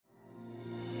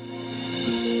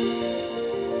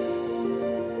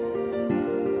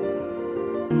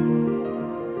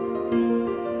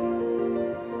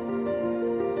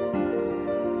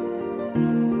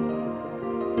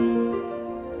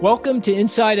Welcome to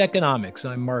Inside Economics.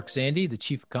 I'm Mark Zandi, the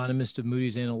Chief Economist of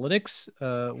Moody's Analytics.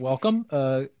 Welcome.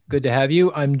 Good to have you.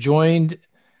 I'm joined,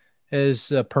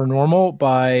 as per normal,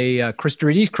 by Chris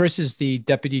Derides. Chris is the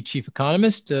Deputy Chief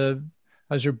Economist.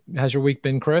 How's your week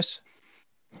been, Chris?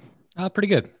 Pretty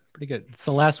good. It's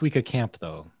the last week of camp,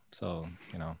 though, so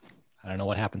I don't know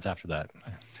what happens after that.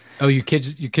 Oh, you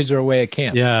kids are away at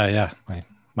camp. Yeah.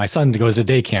 My son goes to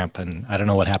day camp, and I don't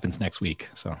know what happens next week.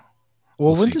 So.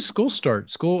 Well, when does school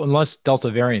start? School, unless Delta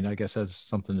variant, I guess, has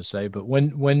something to say. But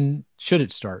when should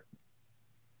it start?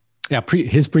 Yeah,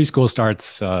 his preschool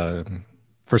starts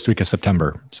first week of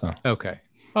September. So okay.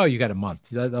 Oh, you got a month.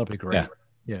 That'll be great.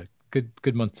 Yeah.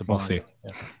 Good month to bond. We'll see.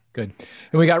 Yeah, good.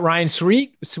 And we got Ryan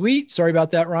Sweet. Sorry about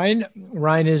that, Ryan.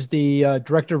 Ryan is the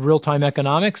Director of Real-Time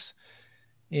Economics.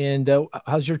 And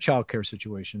how's your childcare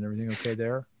situation? Everything okay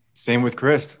there? Same with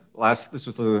Chris.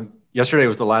 Yesterday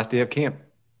was the last day of camp.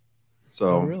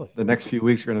 So really? The next few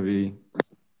weeks are going to be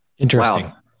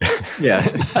interesting. Loud. Yeah,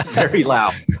 very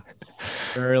loud.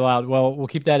 Very loud. Well, we'll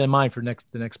keep that in mind for the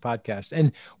next podcast.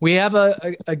 And we have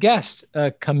a guest,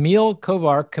 Kamil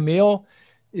Kovar. Kamil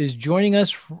is joining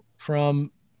us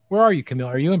from, where are you, Kamil?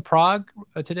 Are you in Prague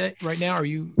today, right now? Are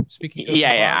you speaking?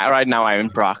 Yeah. Right now I'm in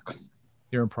Prague.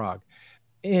 You're in Prague.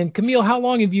 And Kamil, how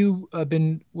long have you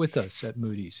been with us at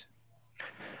Moody's?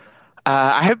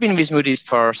 I have been with Moody's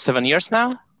for 7 years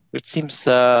now, which seems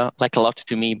like a lot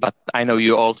to me, but I know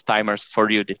you old timers.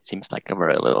 For you, it seems like a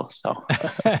very little. So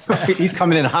he's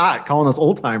coming in hot, calling us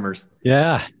old timers.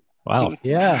 Yeah. Wow.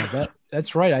 Yeah,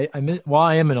 that's right. I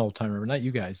am an old timer, not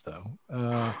you guys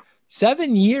though.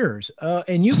 7 years,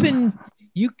 and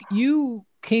you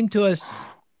came to us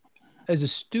as a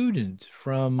student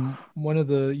from one of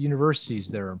the universities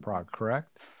there in Prague,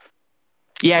 correct?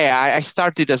 Yeah. I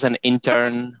started as an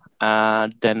intern.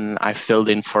 Then I filled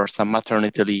in for some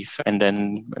maternity leave, and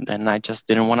then I just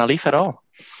didn't want to leave at all.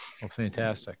 Well,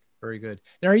 fantastic, very good.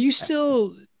 Now, are you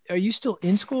still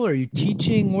in school? Are you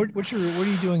teaching? What are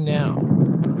you doing now?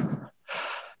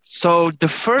 So the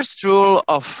first rule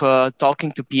of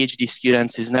talking to PhD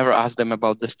students is never ask them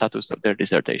about the status of their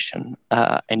dissertation,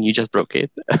 and you just broke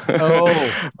it.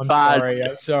 Oh,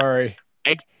 I'm sorry.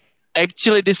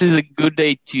 Actually, this is a good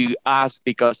day to ask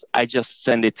because I just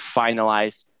sent it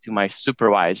finalized to my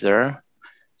supervisor.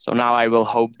 So now I will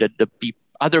hope that the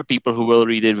other people who will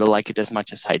read it will like it as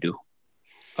much as I do.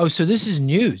 Oh, so this is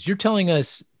news. You're telling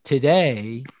us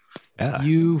today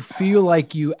you feel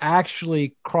like you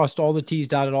actually crossed all the T's,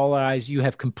 dotted all the I's. You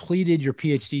have completed your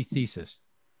PhD thesis.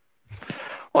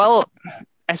 Well,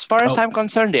 as far as I'm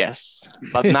concerned, yes.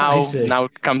 But now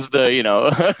comes the,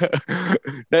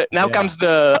 comes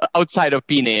the outside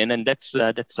opinion, and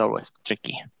that's always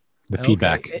tricky. The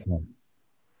feedback.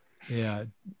 Yeah.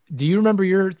 Do you remember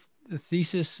your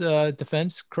thesis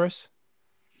defense, Chris?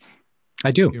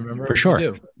 I do, for sure.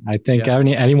 You do? I think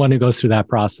anyone who goes through that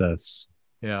process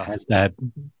has that,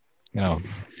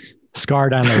 scar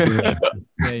down their brain.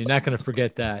 Yeah, you're not going to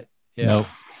forget that. Yeah. Nope.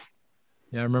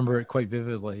 Yeah, I remember it quite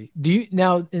vividly. Do you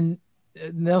now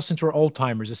since we're old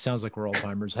timers, it sounds like we're old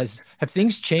timers. Have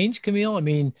things changed, Kamil? I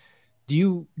mean,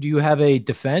 do you have a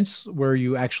defense where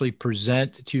you actually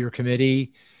present to your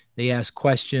committee, they ask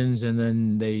questions, and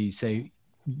then they say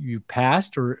you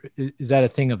passed, or is that a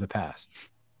thing of the past?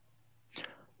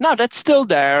 No, that's still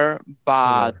there,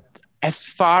 but as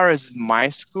far as my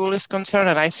school is concerned,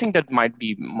 and I think that might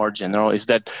be more general, is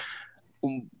that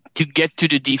to get to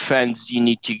the defense, you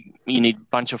need a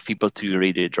bunch of people to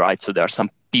read it, right? So there are some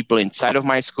people inside of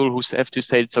my school who have to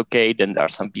say it's okay. Then there are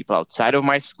some people outside of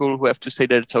my school who have to say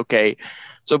that it's okay.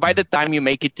 So by the time you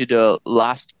make it to the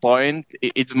last point,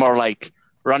 it's more like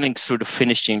running through the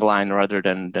finishing line rather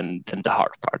than the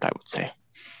hard part, I would say.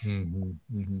 Mm-hmm,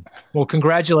 mm-hmm. Well,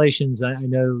 congratulations. I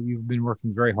know you've been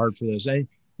working very hard for this.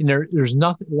 There's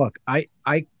nothing. Look, I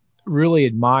really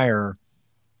admire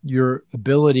your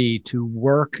ability to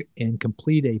work and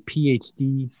complete a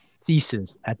PhD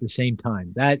thesis at the same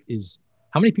time. That is,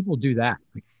 how many people do that?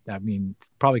 I mean,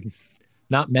 probably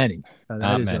not many.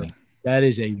 That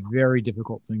is a very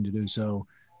difficult thing to do. So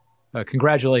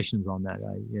congratulations on that.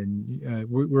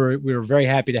 We're very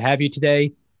happy to have you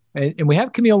today. And we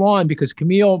have Kamil on because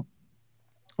Kamil,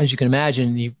 as you can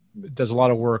imagine, he does a lot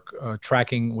of work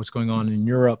tracking what's going on in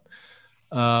Europe.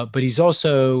 But he's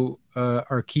also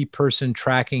our key person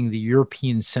tracking the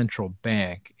European Central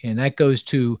Bank. And that goes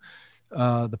to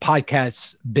the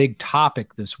podcast's big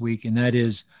topic this week, and that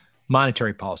is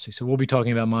monetary policy. So we'll be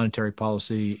talking about monetary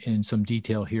policy in some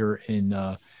detail here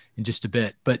in just a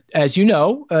bit. But as you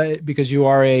know, because you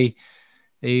are I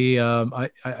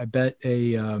bet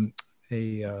a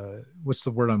what's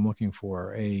the word I'm looking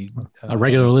for? A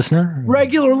regular listener.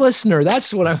 Regular listener.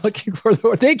 That's what I'm looking for.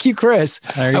 Thank you, Chris.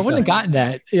 I wouldn't have gotten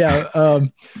that. Yeah.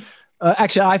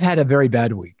 Actually, I've had a very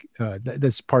bad week.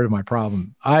 That's part of my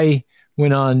problem. I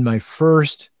went on my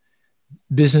first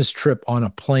business trip on a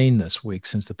plane this week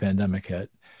since the pandemic hit.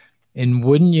 And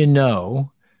wouldn't you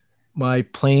know, my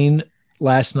plane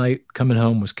last night coming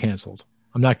home was canceled.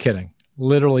 I'm not kidding.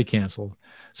 Literally canceled.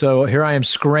 So here I am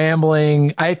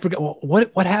scrambling. I forget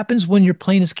what happens when your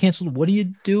plane is canceled. What do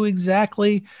you do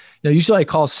exactly? Usually I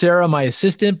call Sarah, my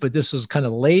assistant, but this was kind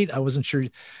of late. I wasn't sure.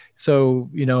 So,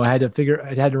 I had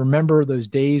to remember those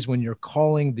days when you're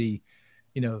calling the,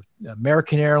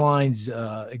 American Airlines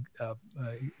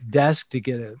desk to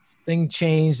get a thing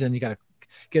changed, and you got to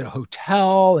get a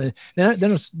hotel. And then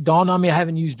it dawned on me, I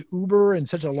haven't used Uber in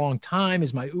such a long time.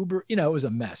 Is my Uber, it was a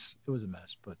mess. It was a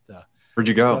mess, but, where'd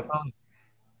you go?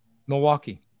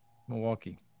 Milwaukee.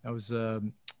 I was,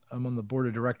 I'm on the board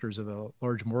of directors of a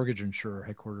large mortgage insurer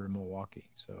headquartered in Milwaukee.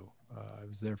 So I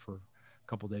was there for a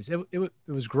couple of days. It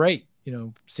was great,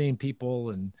 seeing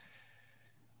people and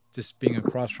just being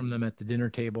across from them at the dinner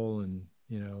table and,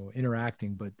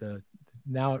 interacting. But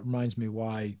now it reminds me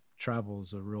why travel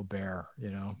is a real bear,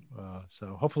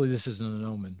 so hopefully this isn't an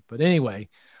omen. But anyway.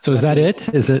 So is that it?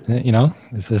 Is it,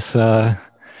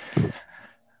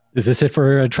 is this it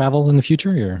for travel in the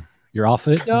future? You're off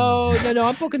it? No.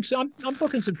 I'm booking some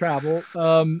travel.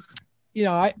 I'm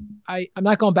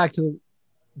not going back to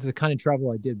the kind of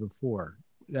travel I did before.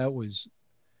 That was,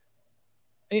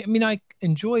 I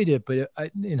enjoyed it, but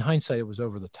in hindsight, it was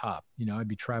over the top. I'd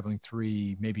be traveling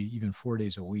 3, maybe even 4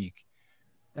 days a week.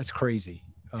 That's crazy.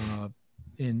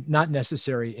 And not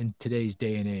necessary in today's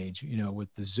day and age, with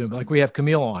the Zoom, like we have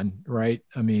Camille on, right?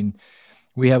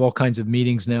 We have all kinds of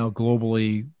meetings now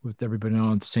globally with everybody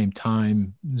on at the same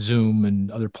time, Zoom and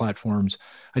other platforms.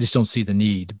 I just don't see the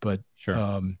need, but sure.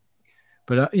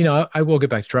 I will get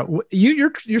back to travel.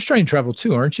 You're starting to travel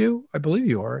too, aren't you? I believe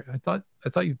you are. I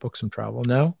thought you booked some travel.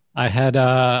 No, I had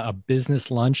a business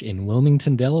lunch in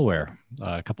Wilmington, Delaware,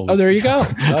 a couple of weeks ago. There you go.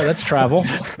 Oh, that's travel.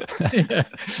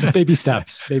 Baby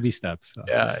steps. So.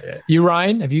 Yeah. You,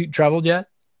 Ryan, have you traveled yet?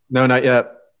 No, not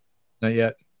yet. Not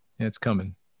yet. Yeah, it's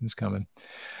coming.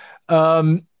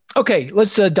 Okay,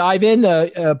 let's dive in.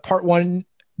 Part one.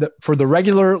 For the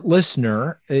regular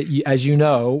listener, as you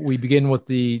know, we begin with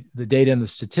the data and the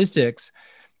statistics.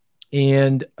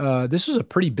 And this was a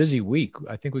pretty busy week.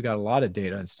 I think we got a lot of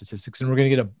data and statistics, and we're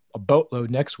going to get a boatload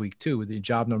next week too. With the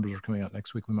job numbers are coming out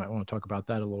next week. We might want to talk about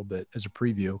that a little bit as a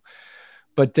preview.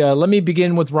 But let me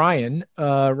begin with Ryan.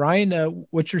 Ryan,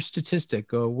 what's your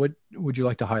statistic? What would you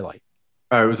like to highlight?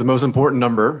 It was the most important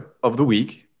number of the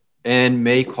week and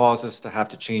may cause us to have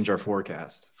to change our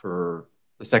forecast for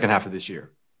the second half of this year.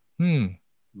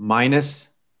 Minus,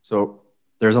 so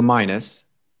there's a minus,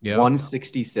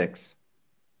 166.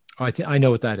 I know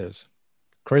what that is.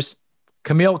 Chris?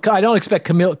 Camille, I don't expect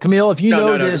Camille, if you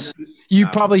know this, you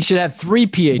probably should have 3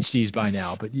 PhDs by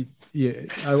now, but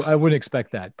I wouldn't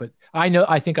expect that. But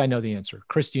I think I know the answer.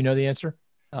 Chris, do you know the answer?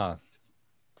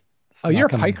 You're a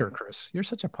piker, Chris. You're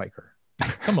such a piker.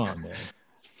 Come on, man.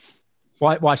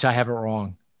 Watch, I have it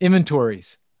wrong.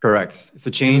 Inventories. Correct. It's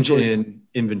the change in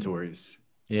inventories.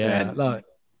 Yeah.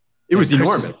 It was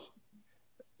enormous.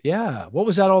 Yeah. What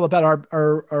was that all about?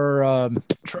 Our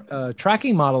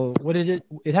tracking model, what did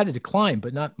it had a decline,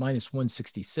 but not minus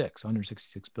 166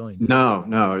 billion.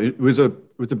 No. It was a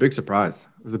big surprise.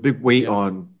 It was a big weight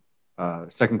on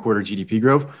second quarter GDP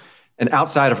growth. And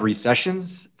outside of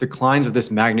recessions, declines of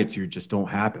this magnitude just don't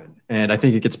happen. And I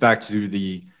think it gets back to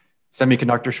the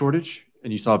semiconductor shortage.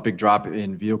 And you saw a big drop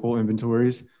in vehicle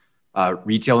inventories.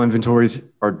 Retail inventories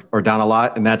are down a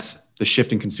lot. And that's the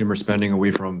shift in consumer spending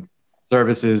away from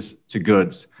services to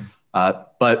goods.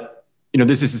 But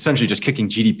this is essentially just kicking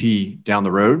GDP down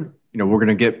the road. We're going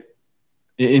to get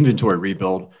inventory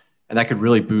rebuild, and that could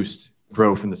really boost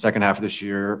growth in the second half of this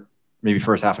year, maybe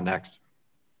first half of next.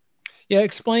 Yeah,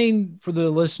 explain for the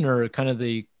listener connect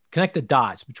the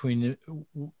dots between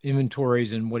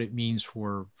inventories and what it means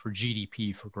for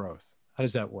GDP for growth. How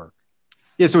does that work?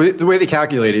 Yeah, so the way they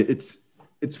calculate it,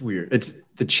 it's weird. It's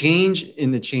the change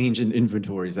in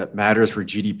inventories that matters for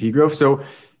GDP growth. So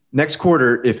next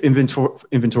quarter, if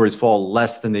inventories fall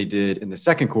less than they did in the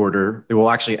second quarter, it will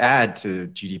actually add to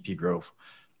GDP growth.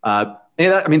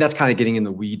 That's kind of getting in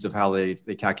the weeds of how they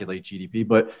calculate GDP.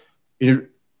 But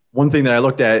one thing that I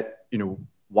looked at,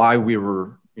 why we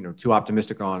were too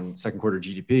optimistic on second quarter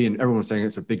GDP, and everyone was saying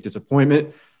it's a big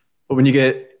disappointment. But when you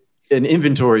get an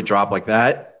inventory drop like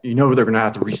that, they're going to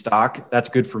have to restock. That's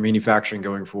good for manufacturing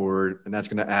going forward, and that's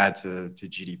going to add to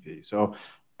GDP. So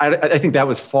I think that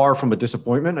was far from a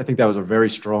disappointment. I think that was a very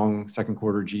strong second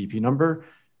quarter GDP number,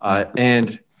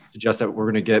 and suggests that we're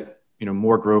going to get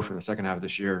more growth in the second half of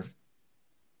this year.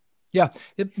 Yeah,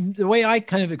 the way I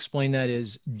kind of explain that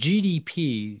is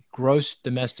GDP, gross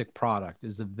domestic product,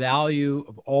 is the value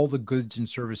of all the goods and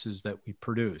services that we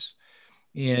produce.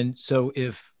 And so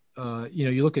if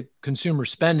you look at consumer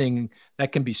spending,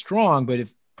 that can be strong, but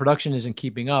if production isn't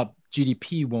keeping up,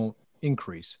 GDP won't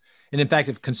increase. And in fact,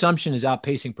 if consumption is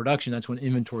outpacing production, that's when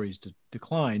inventories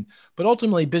decline. But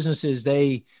ultimately, businesses,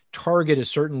 they target a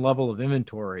certain level of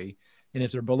inventory. And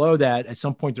if they're below that, at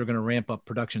some point, they're going to ramp up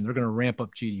production. They're going to ramp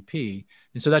up GDP.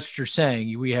 And so that's what you're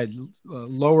saying. We had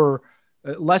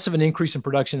less of an increase in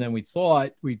production than we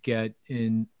thought we'd get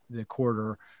in the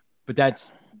quarter, but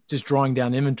that's just drawing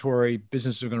down inventory.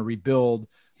 Businesses are going to rebuild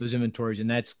those inventories, and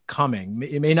that's coming.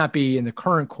 It may not be in the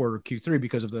current quarter, Q3,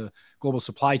 because of the global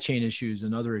supply chain issues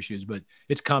and other issues, but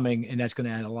it's coming, and that's going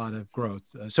to add a lot of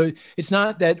growth. So it's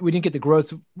not that we didn't get the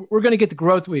growth. We're going to get the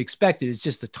growth we expected. It's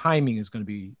just the timing is going to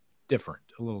be different,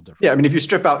 a little different. Yeah, I mean, if you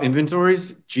strip out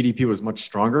inventories, GDP was much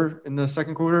stronger in the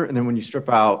second quarter. And then when you strip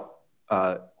out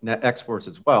net exports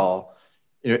as well,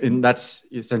 and that's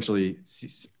essentially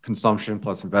consumption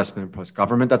plus investment plus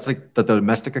government. That's like the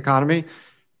domestic economy.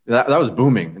 That was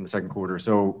booming in the second quarter.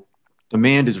 So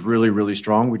demand is really, really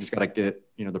strong. We just got to get,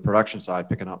 the production side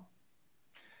picking up.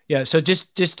 Yeah. So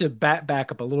just to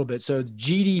back up a little bit. So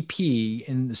GDP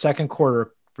in the second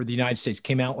quarter for the United States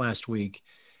came out last week.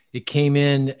 It came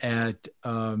in at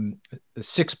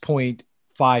 6.5%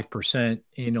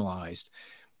 annualized.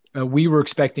 We were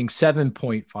expecting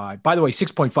 7.5. By the way,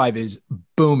 6.5 is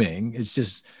booming. It's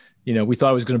just, we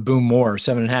thought it was going to boom more,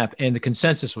 7.5, and the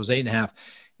consensus was 8.5.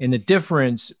 And the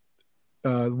difference,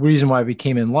 reason why we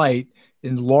came in light,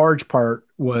 in large part,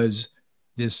 was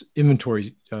this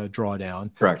inventory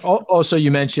drawdown. Correct. Also,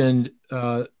 you mentioned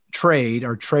trade.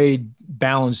 Our trade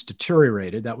balance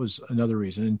deteriorated. That was another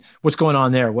reason. And what's going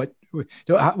on there?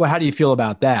 How do you feel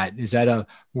about that? Is that a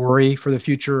worry for the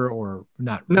future or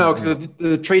not? No, because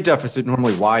the trade deficit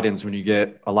normally widens when you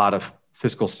get a lot of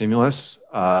fiscal stimulus.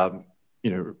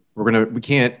 We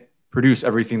can't produce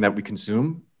everything that we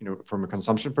consume, from a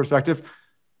consumption perspective.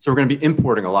 So we're going to be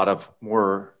importing a lot of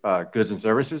more goods and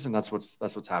services, and that's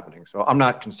what's happening. So I'm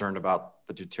not concerned about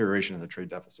the deterioration of the trade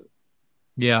deficit.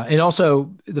 Yeah, and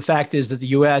also the fact is that the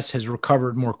U.S. has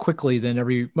recovered more quickly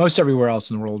than most everywhere else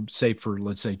in the world, save for,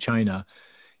 let's say, China.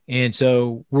 And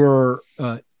so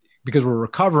because we're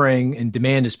recovering and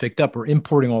demand has picked up, we're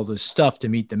importing all this stuff to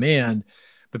meet demand.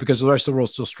 But because the rest of the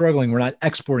world's still struggling, we're not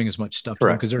exporting as much stuff to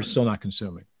them because they're still not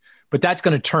consuming. But that's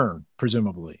going to turn,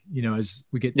 presumably, as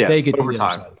we get they get over to the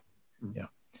time. Other side. Yeah.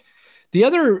 The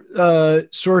other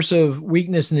source of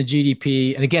weakness in the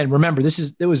GDP, and again, remember,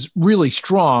 it was really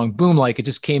strong, boom-like. It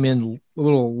just came in a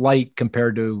little light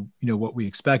compared to what we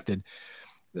expected.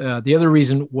 The other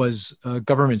reason was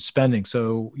government spending.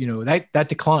 So that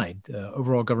declined,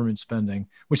 overall government spending,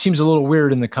 which seems a little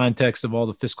weird in the context of all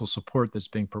the fiscal support that's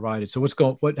being provided. So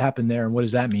what happened there, and what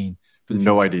does that mean for the future?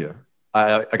 No idea.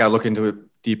 I got to look into it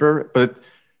deeper, but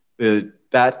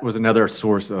that was another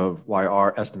source of why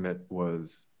our estimate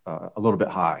was a little bit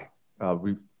high.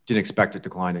 We didn't expect a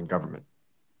decline in government.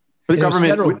 But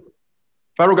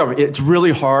federal government, it's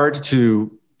really hard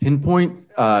to pinpoint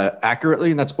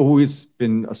accurately, and that's always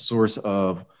been a source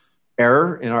of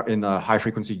error in the high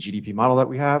frequency GDP model that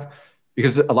we have,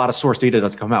 because a lot of source data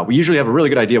does come out. We usually have a really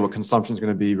good idea what consumption is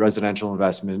going to be, residential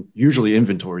investment, usually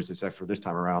inventories, except for this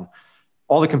time around.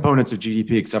 All the components of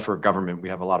GDP, except for government, we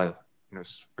have a lot of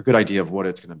a good idea of what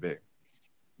it's going to be.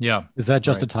 Yeah. Is that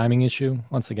just a timing issue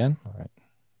once again? All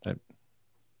right.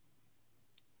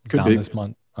 Could be this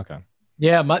month. Okay.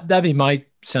 Yeah. That'd be my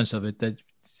sense of it, that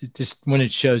just when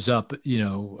it shows up,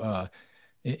 in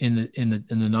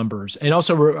the numbers. And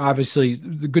also we're obviously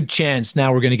the good chance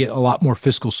now we're going to get a lot more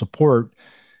fiscal support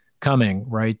coming,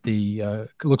 right? It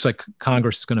looks like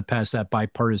Congress is going to pass that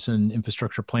bipartisan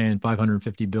infrastructure plan,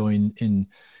 $550 billion in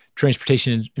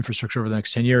transportation infrastructure over the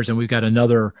next 10 years. And we've got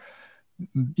another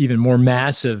even more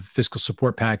massive fiscal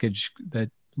support package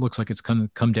that looks like it's going to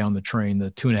come down the train,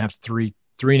 the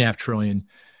 3.5 trillion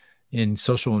in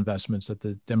social investments that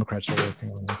the Democrats are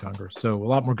working on in Congress. So a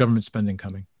lot more government spending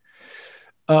coming.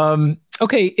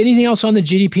 Okay. Anything else on the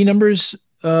GDP numbers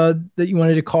that you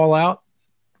wanted to call out,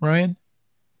 Ryan?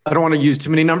 I don't want to use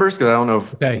too many numbers because I don't know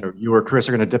if you or Chris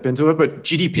are going to dip into it, but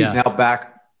GDP is now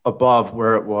back above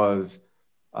where it was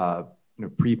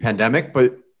pre-pandemic,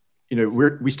 but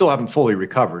we still haven't fully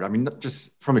recovered. I mean, not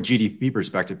just from a GDP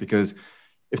perspective, because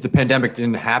if the pandemic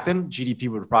didn't happen, GDP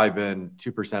would have probably been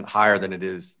 2% higher than it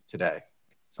is today.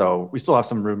 So we still have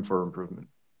some room for improvement.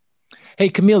 Hey,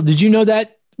 Camille, did you know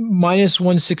that minus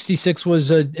 166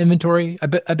 was inventory? I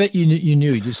bet you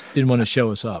knew. You just didn't want to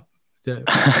show us up.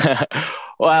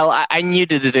 Well, I knew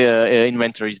that the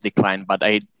inventories declined, but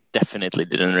I definitely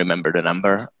didn't remember the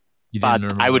number.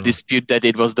 But I would dispute that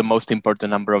it was the most important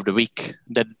number of the week.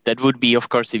 That would be, of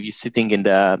course, if you're sitting in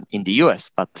the US,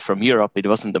 but from Europe, it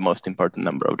wasn't the most important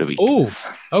number of the week. Oh,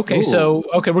 okay. Ooh. So,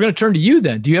 we're going to turn to you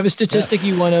then. Do you have a statistic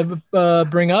you want to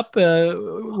bring up?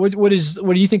 What do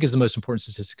you think is the most important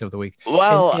statistic of the week?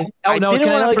 Well,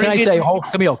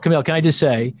 Camille, can I just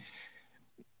say,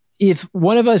 if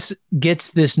one of us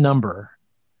gets this number,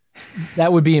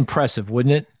 that would be impressive,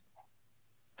 wouldn't it?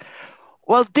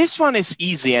 Well, this one is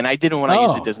easy, and I didn't want to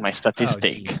use it as my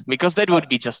statistic because that would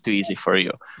be just too easy for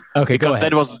you. Okay, because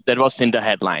that was in the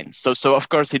headlines. So of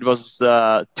course it was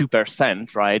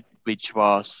 2%, right? Which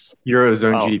was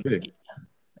Eurozone GDP.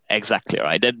 Exactly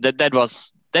right.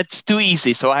 That's too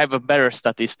easy. So I have a better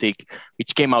statistic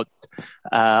which came out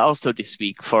also this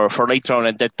week for later on,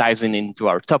 and that ties into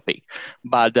our topic.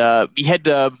 But we had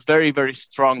a very, very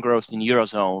strong growth in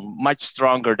Eurozone, much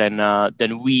stronger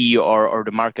than we or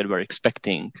the market were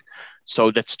expecting.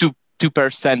 So that's 2%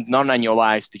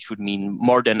 non-annualized, which would mean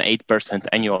more than 8%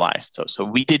 annualized. So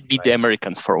we did beat the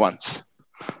Americans for once.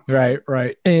 Right.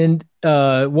 And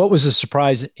what was the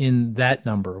surprise in that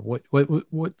number? What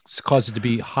caused it to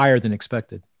be higher than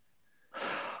expected?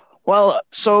 Well,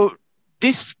 so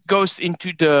this goes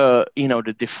into the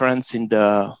difference in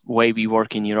the way we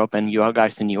work in Europe and you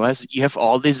guys in US. You have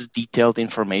all this detailed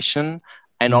information,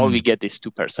 and all we get is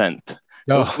 2%.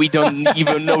 So we don't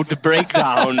even know the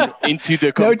breakdown into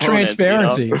the components. No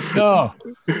transparency. No.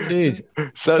 Jeez.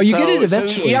 So you get it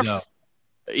eventually, though.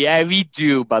 Yeah, we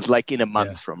do, but like in a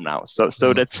month from now. So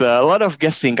that's a lot of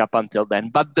guessing up until then.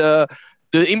 But the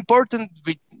important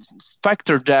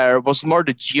factor there was more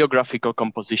the geographical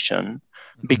composition,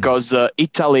 because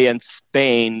Italy and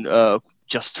Spain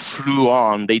just flew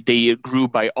on. They grew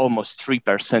by almost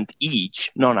 3% each,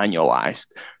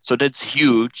 non-annualized. So that's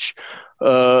huge.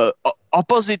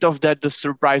 Opposite of that, the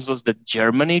surprise was that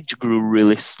Germany grew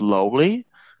really slowly.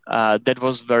 That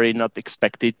was very not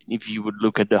expected if you would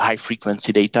look at the high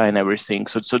frequency data and everything.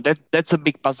 So that's a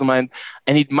big puzzlement,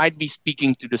 and it might be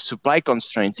speaking to the supply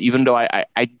constraints, even though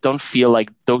I don't feel like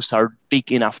those are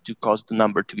big enough to cause the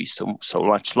number to be so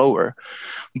much lower.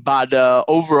 But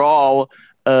overall,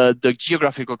 the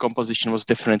geographical composition was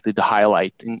definitely the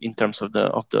highlight in terms of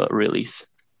the release.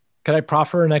 Could I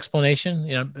proffer an explanation?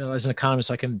 As an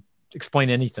economist, I can explain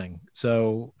anything.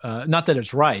 So not that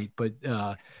it's right, but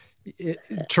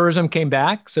tourism came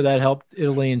back, so that helped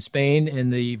Italy and Spain,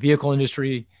 and the vehicle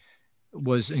industry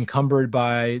was encumbered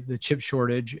by the chip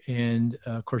shortage, and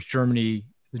of course the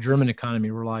German economy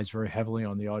relies very heavily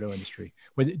on the auto industry.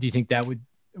 Do you think that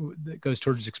goes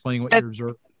towards explaining what you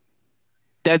observed?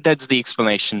 That's the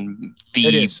explanation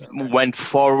we went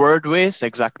forward with,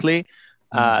 exactly.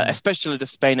 Especially the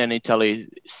Spain and Italy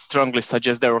strongly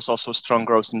suggest there was also strong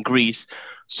growth in Greece.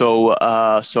 So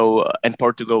and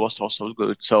Portugal was also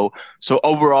good. So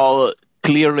overall,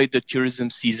 clearly the tourism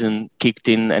season kicked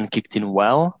in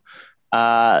well.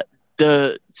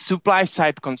 The supply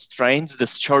side constraints, the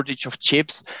shortage of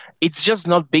chips, it's just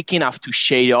not big enough to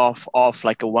shade off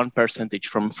like a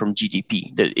 1% from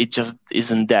GDP. It just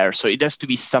isn't there. So it has to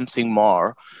be something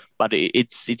more. But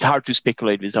it's hard to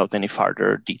speculate without any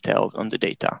further detail on the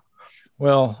data.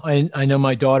 Well, I know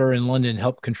my daughter in London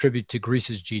helped contribute to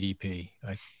Greece's GDP.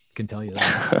 I can tell you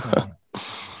that.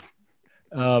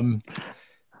 And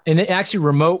actually,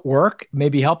 remote work may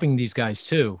be helping these guys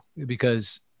too,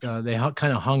 because they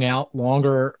kind of hung out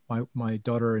longer. My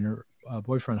daughter and her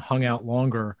boyfriend hung out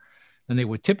longer than they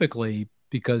would typically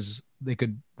because they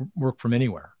could work from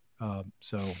anywhere.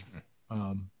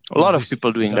 A lot of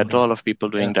people doing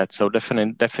that. So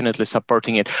definitely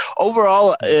supporting it.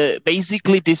 Overall,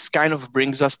 basically, this kind of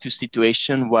brings us to a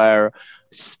situation where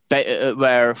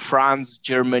France,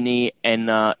 Germany,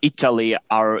 and Italy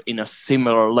are in a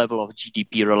similar level of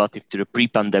GDP relative to the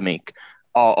pre-pandemic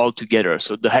altogether.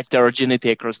 So the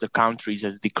heterogeneity across the countries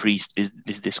has decreased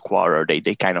this quarter.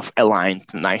 They kind of aligned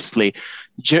nicely.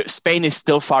 Spain is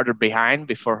still farther behind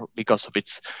because of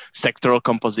its sectoral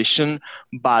composition,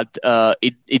 but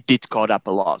it did caught up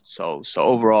a lot. So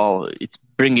overall, it's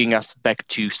bringing us back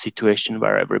to a situation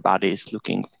where everybody is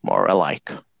looking more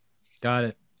alike. Got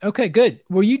it. Okay, good.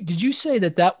 Did you say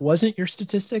that wasn't your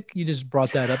statistic? You just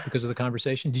brought that up because of the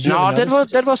conversation? No,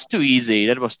 that was too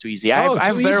easy. I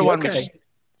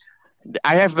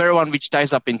have very one which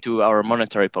ties up into our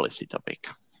monetary policy topic.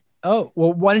 Oh,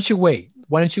 well, why don't you wait?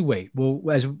 We'll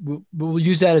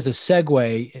use that as a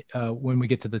segue when we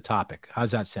get to the topic. How's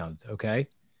that sound? Okay.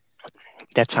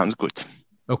 That sounds good.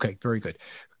 Okay, very good.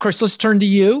 Chris, let's turn to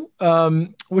you.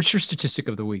 What's your statistic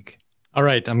of the week? All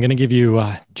right, I'm going to give you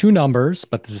two numbers,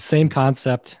 but it's the same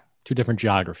concept, two different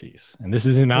geographies. And this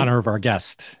is in honor of our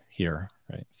guest here,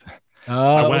 right? So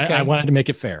I wanted to make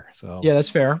it fair. So yeah, that's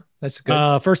fair. That's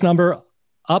good. First number,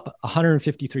 up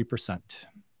 153%,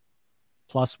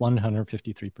 plus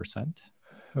 153%.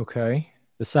 Okay.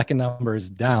 The second number is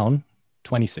down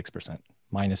 26%,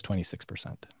 minus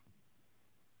 26%.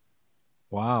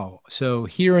 Wow. So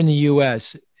here in the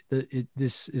U.S.,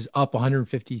 this is up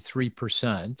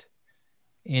 153%.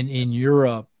 And in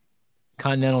Europe,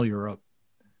 continental Europe,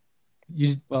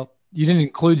 you didn't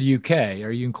include the UK.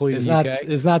 Are you including the UK?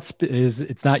 It's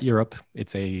not Europe.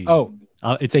 It's a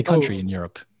country in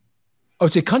Europe. Oh,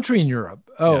 it's a country in Europe.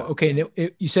 Oh, yeah. Okay. And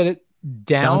you said it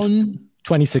down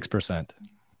 26%.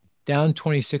 Down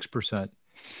 26%.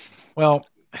 Well,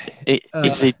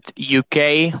 is it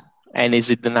UK and is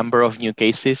it the number of new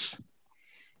cases?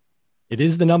 It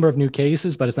is the number of new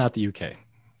cases, but it's not the UK.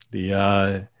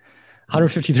 The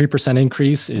 153%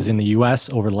 increase is in the US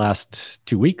over the last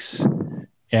 2 weeks,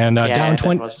 and down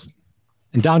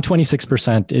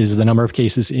 26% is the number of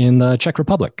cases in the Czech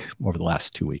Republic over the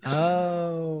last 2 weeks.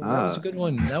 Oh, that was a good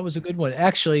one. That was a good one.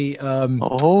 Actually,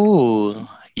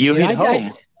 you hit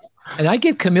home. And I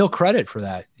give Camille credit for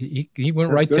that. He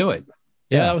went right to it.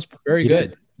 Yeah, that was very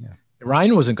good. Yeah.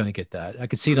 Ryan wasn't going to get that. I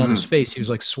could see it on his face. He was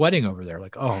like sweating over there.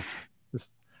 Like, I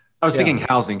was thinking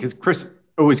housing because Chris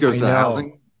always goes to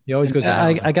housing. He always goes to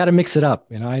housing. I got to mix it up.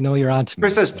 I know you're on to me.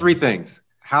 Chris says three things: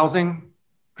 housing,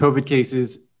 COVID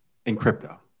cases, and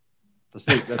crypto. That's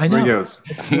where he goes.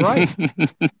 You're right.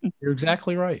 You're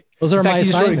exactly right. Those are my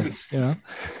assignments. You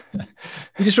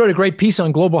just wrote a great piece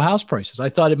on global house prices. I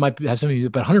thought it might have something,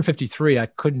 but 153. I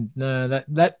couldn't.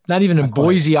 That not even in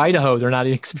Boise, Idaho, they're not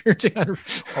experiencing.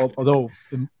 Although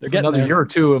they're another year or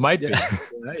two, it might be.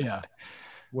 Yeah,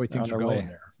 the way things are going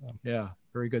there. Yeah,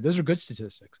 very good. Those are good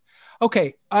statistics.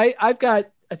 Okay, I've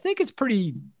got. I think it's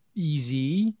pretty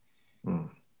easy.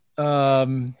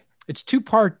 It's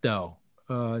two-part though.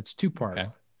 It's two-part. Okay.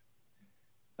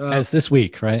 It's this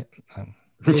week, right?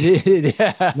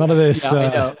 Yeah. None of this. Yeah,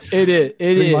 I know. It is.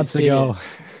 3 months ago.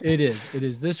 It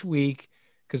is this week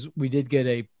because we did get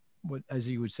as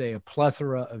you would say, a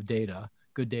plethora of data,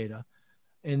 good data,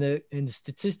 and the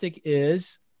statistic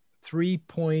is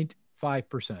 3.5%.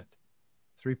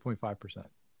 3.5%.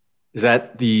 Is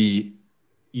that the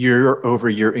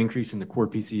year-over-year increase in the core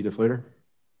PCE deflator?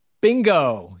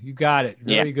 Bingo. You got it.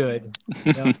 Very good.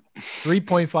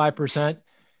 3.5%.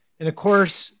 And of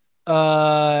course,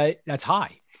 that's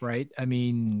high, right? I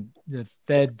mean, the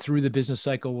Fed through the business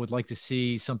cycle would like to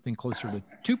see something closer to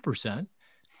 2%,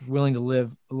 willing to live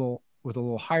a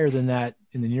little higher than that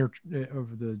in the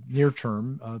over the near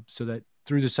term, so that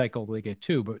through the cycle they get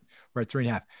 2, but we're at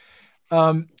 3.5.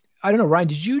 I don't know, Ryan,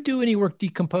 did you do any work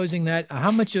decomposing that? How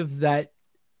much of that?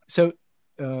 So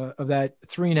of that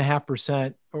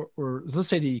 3.5%, or let's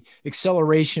say the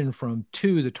acceleration from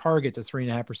 2, the target, to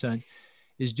 3.5%,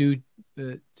 is due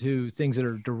to things that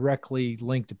are directly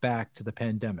linked back to the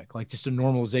pandemic, like just a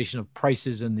normalization of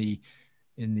prices in the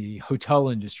hotel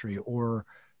industry, or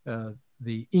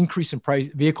the increase in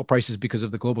vehicle prices because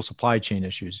of the global supply chain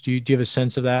issues. Do you have a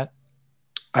sense of that?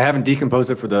 I haven't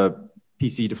decomposed it for the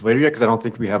PC deflator yet because I don't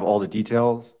think we have all the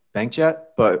details banked yet,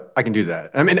 but I can do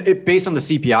that. I mean, based on the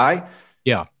CPI.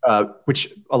 Yeah.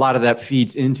 Which a lot of that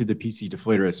feeds into the PC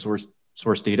deflator as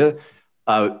source data,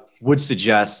 would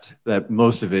suggest that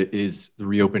most of it is the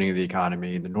reopening of the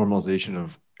economy, the normalization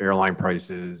of airline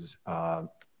prices,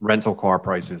 rental car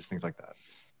prices, things like that.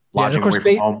 Lodging away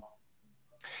from home.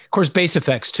 Of course, base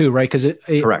effects too, right? Because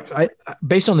correct.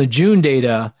 Based on the June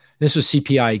data, this was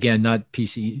CPI again, not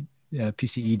PCE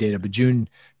data, but June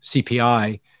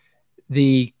CPI,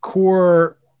 the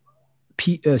core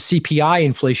CPI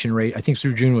inflation rate, I think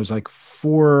through June was like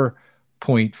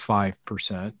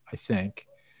 4.5%, I think.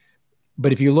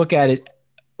 But if you look at it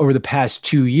over the past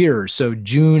 2 years, so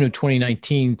June of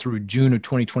 2019 through June of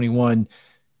 2021,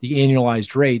 the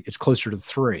annualized rate, it's closer to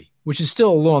 3, which is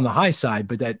still a little on the high side,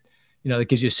 but that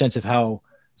gives you a sense of how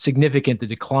significant the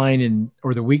decline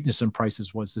or the weakness in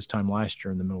prices was this time last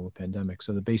year in the middle of the pandemic.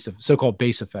 So the so-called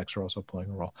base effects are also playing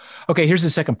a role. Okay, here's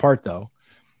the second part though.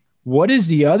 What is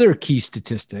the other key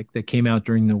statistic that came out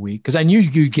during the week? Because I knew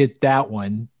you'd get that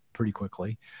one pretty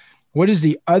quickly. What is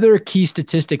the other key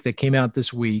statistic that came out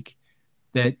this week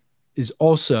that is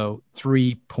also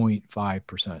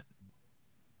 3.5%?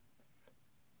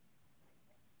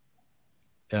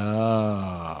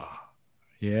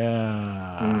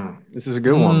 Yeah. This is a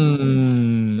good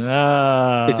one.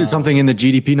 Is it something in the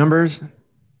GDP numbers?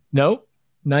 Nope,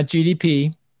 not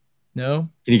GDP. No.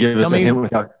 Can you give us a hint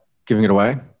without giving it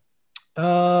away?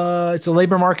 It's a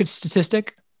labor market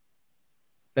statistic.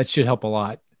 That should help a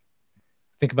lot.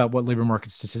 Think about what labor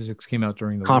market statistics came out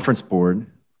during the Conference Board.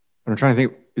 I'm trying to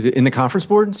think. Is it in the Conference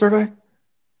Board survey?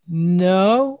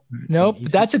 No, nope.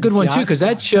 But that's a good one too, because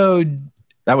that showed.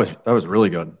 That was really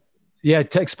good. Yeah,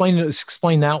 to explain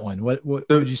that one. What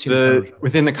did you see?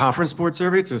 Within the Conference Board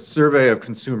survey, it's a survey of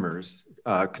consumers,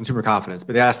 consumer confidence.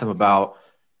 But they asked them about,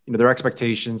 their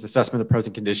expectations, assessment of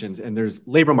present conditions, and there's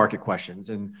labor market questions.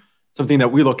 And something that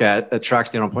we look at that tracks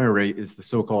the unemployment rate is the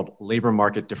so-called labor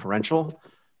market differential,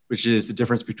 which is the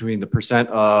difference between the percent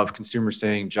of consumers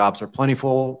saying jobs are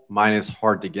plentiful minus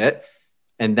hard to get.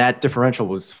 And that differential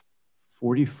was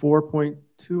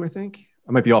 44.2, I think.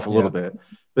 I might be off a little bit,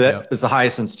 but that is the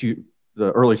highest since the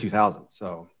early 2000s.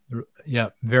 So, yeah,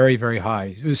 very, very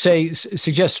high.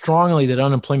 Suggest strongly that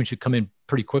unemployment should come in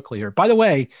pretty quickly here. By the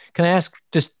way, can I ask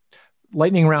just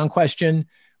lightning round question?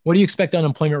 What do you expect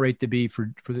unemployment rate to be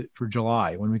for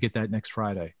July when we get that next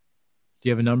Friday? Do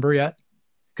you have a number yet?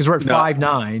 Because we're at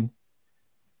 5.9.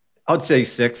 I would say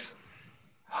 6.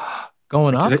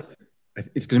 Going up.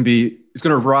 It's going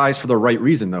to rise for the right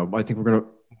reason, though. I think we're going to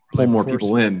pull more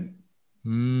people in.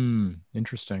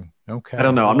 Interesting. Okay. I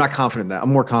don't know. I'm not confident in that.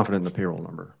 I'm more confident in the payroll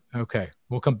number. Okay.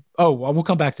 We'll come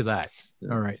back to that.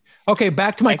 Yeah. All right. Okay.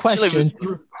 Back to my question.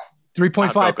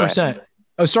 3.5%.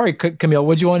 Oh, sorry, Camille.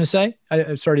 What do you want to say?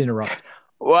 I'm sorry to interrupt.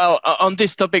 Well, on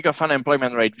this topic of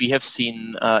unemployment rate, we have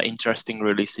seen interesting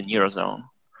release in Eurozone,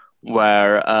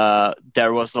 where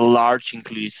there was a large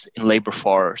increase in labor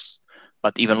force,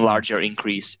 but even larger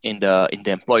increase in the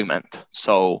employment.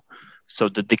 So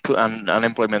the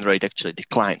unemployment rate actually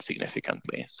declined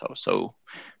significantly. So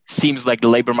seems like the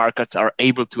labor markets are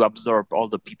able to absorb all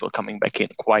the people coming back in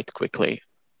quite quickly,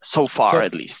 so far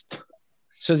at least.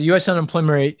 So the U.S.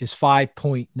 unemployment rate is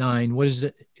 5.9. What is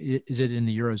it? Is it in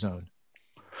the Eurozone?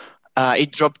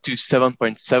 It dropped to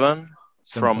 7.7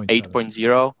 from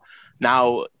 8.0.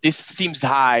 Now, this seems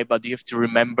high, but you have to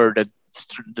remember that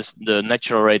the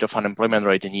natural rate of unemployment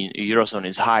rate in the Eurozone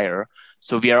is higher.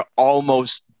 So we are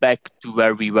almost back to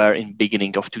where we were in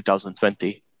beginning of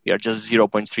 2020. We are just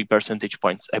 0.3 percentage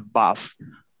points above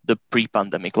the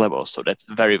pre-pandemic level. So that's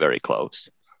very, very close.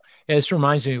 Yeah, this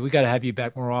reminds me, we got to have you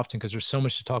back more often because there's so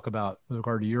much to talk about with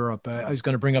regard to Europe. I was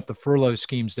going to bring up the furlough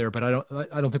schemes there, but I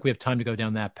don't think we have time to go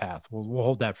down that path. We'll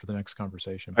hold that for the next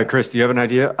conversation. All right, Chris, do you have an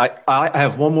idea? I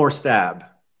have one more stab,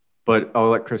 but I'll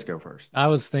let Chris go first. I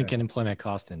was thinking employment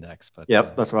cost index, but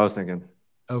that's what I was thinking.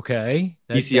 Okay.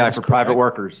 ECI for private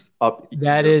workers up.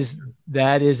 That is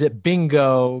it.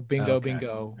 Bingo.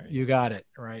 Right. You got it.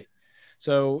 Right.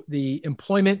 So the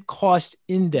employment cost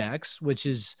index, which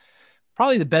is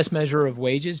probably the best measure of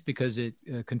wages because it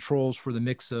controls for the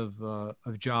mix of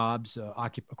jobs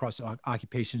across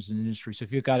occupations and industry. So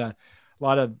if you've got a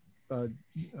lot of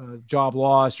job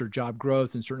loss or job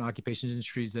growth in certain occupations and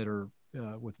industries that are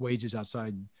with wages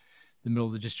outside the middle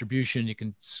of the distribution, you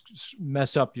can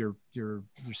mess up your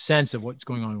sense of what's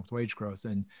going on with wage growth.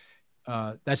 And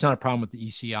that's not a problem with the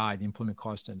ECI, the Employment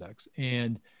Cost Index.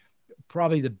 And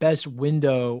probably the best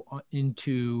window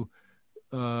into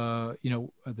the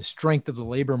strength of the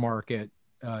labor market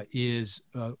is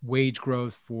wage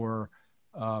growth for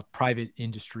private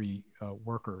industry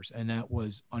workers. And that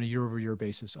was on a year-over-year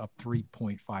basis up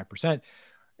 3.5%.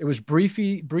 It was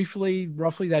briefly,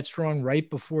 roughly that strong right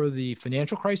before the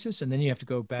financial crisis. And then you have to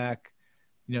go back,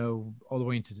 all the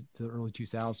way into the early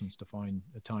 2000s to find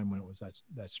a time when it was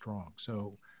that strong.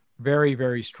 So very,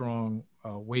 very strong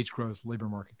wage growth, labor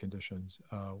market conditions,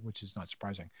 which is not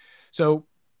surprising. So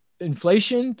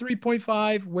inflation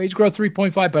 3.5, wage growth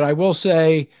 3.5. But I will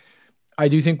say, I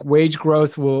do think wage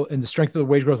growth and the strength of the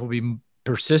wage growth will be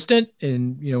persistent.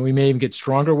 And, we may even get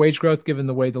stronger wage growth given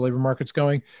the way the labor market's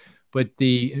going. But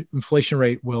the inflation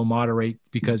rate will moderate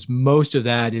because most of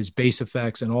that is base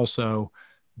effects and also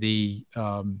the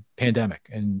pandemic.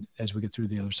 And as we get through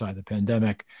the other side of the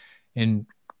pandemic and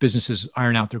businesses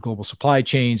iron out their global supply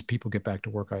chains, people get back to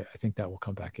work, I think that will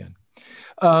come back in,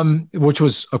 which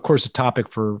was, of course, a topic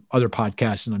for other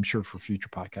podcasts and I'm sure for future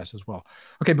podcasts as well.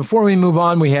 Okay, before we move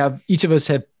on, each of us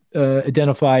have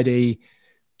identified a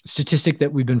statistic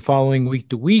that we've been following week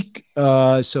to week.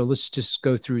 So let's just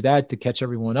go through that to catch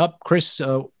everyone up. Chris,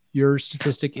 your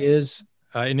statistic is?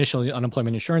 Initial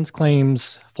unemployment insurance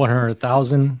claims,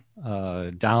 400,000,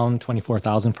 down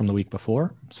 24,000 from the week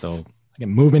before. So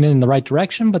again, moving in the right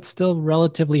direction, but still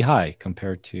relatively high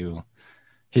compared to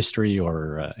history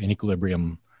or an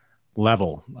equilibrium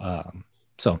level.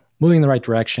 So moving in the right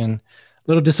direction. A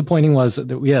little disappointing was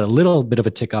that we had a little bit of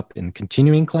a tick up in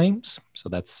continuing claims. So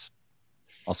that's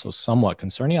also somewhat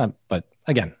concerning, but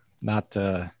again, not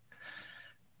a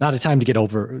time to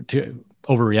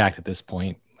overreact at this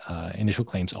point. Initial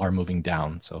claims are moving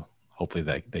down, so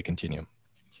hopefully they continue.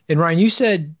 And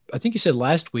Ryan, I think you said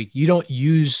last week,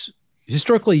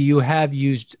 historically you have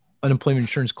used unemployment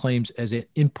insurance claims as an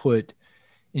input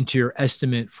into your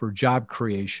estimate for job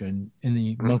creation in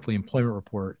the monthly employment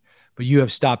report, but you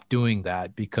have stopped doing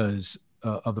that because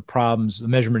of the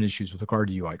measurement issues with regard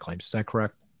to UI claims. Is that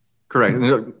correct? Correct.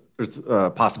 And there's a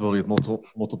possibility of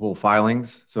multiple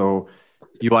filings. So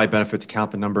UI benefits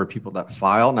count the number of people that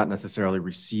file, not necessarily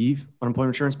receive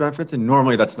unemployment insurance benefits. And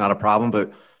normally that's not a problem,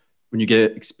 but when you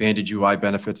get expanded UI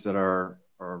benefits that are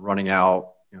running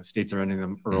out, states are ending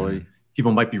them early,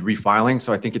 people might be refiling.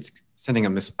 So I think it's sending I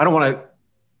don't want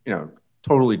to,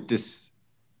 totally just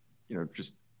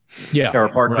tear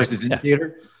apart Chris's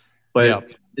indicator,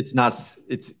 but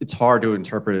it's hard to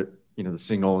interpret, the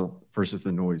signal versus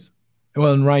the noise.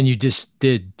 Well, and Ryan, you just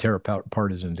did tear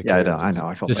apart his indicator. Yeah, I know.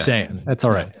 I felt just saying. That's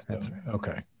all right.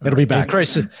 Okay. It'll be back. And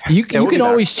Chris, you can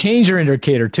always change your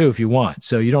indicator too if you want.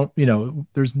 So you don't,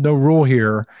 there's no rule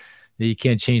here that you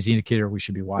can't change the indicator we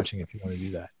should be watching if you want to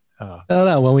do that. No.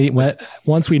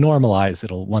 Once we normalize,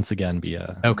 it'll once again be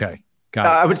a. Okay. Got it.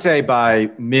 I would say by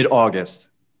mid-August,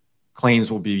 claims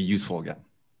will be useful again.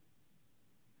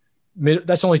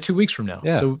 That's only 2 weeks from now.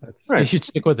 Yeah, so right. You should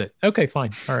stick with it. Okay,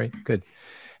 fine. All right, good.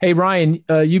 Hey, Ryan,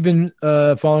 you've been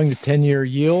following the 10-year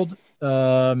yield,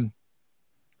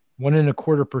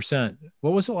 1.25%.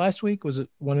 What was it last week? Was it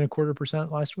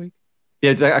 1.25% last week? Yeah,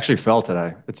 it actually fell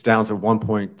today. It's down to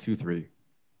 1.23%.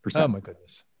 Oh my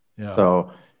goodness. Yeah.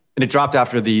 So, and it dropped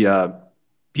after the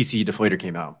PCE deflator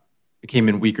came out. It came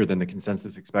in weaker than the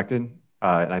consensus expected,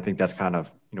 and I think that's kind of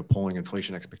pulling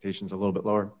inflation expectations a little bit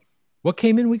lower. What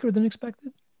came in weaker than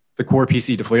expected? The core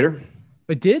PCE deflator.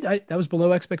 It did? That was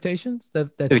below expectations? The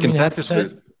consensus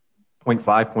was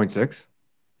 0.5, 0.6.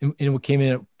 And it came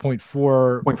in at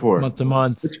 0.4 month to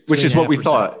month. Which is what we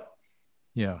thought.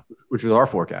 Yeah. Which was our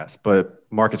forecast. But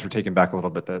markets were taken back a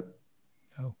little bit that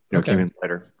came in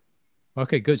later.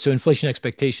 Okay, good. So inflation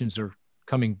expectations are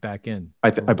coming back in.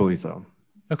 I believe so.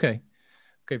 Okay,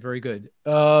 very good.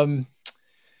 This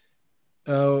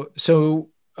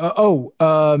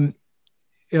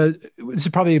is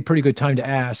probably a pretty good time to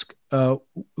ask.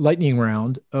 Lightning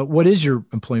round. What is your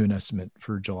employment estimate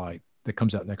for July that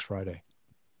comes out next Friday?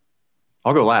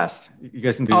 I'll go last. You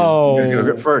guys can do. You guys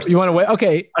go first. You want to wait?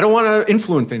 Okay. I don't want to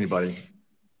influence anybody.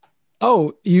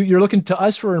 Oh, you're looking to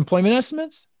us for employment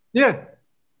estimates? Yeah.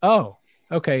 Oh,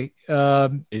 okay.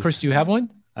 Chris, do you have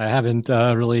one? I haven't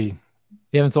really.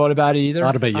 You haven't thought about it either?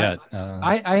 Thought about it yet.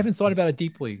 I haven't thought about it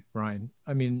deeply, Ryan.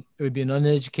 I mean, it would be an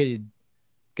uneducated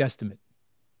guesstimate.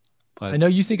 But I know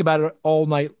you think about it all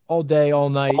night, all day, all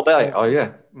night. All day. Oh,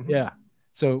 yeah. Mm-hmm. Yeah.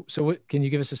 So what, can you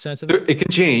give us a sense of it? It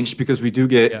can change because we do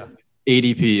get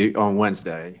ADP on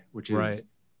Wednesday, which is, right.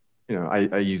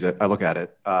 I use it. I look at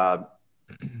it.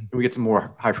 We get some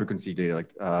more high frequency data.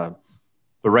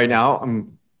 But right now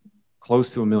I'm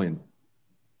close to 1 million.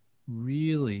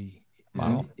 Really?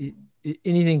 Wow.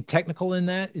 Anything technical in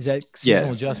that? Is that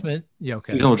seasonal adjustment? Yeah.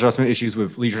 Okay. Seasonal adjustment issues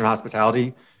with leisure and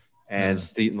hospitality and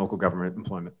state and local government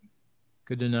employment.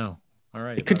 Good to know. All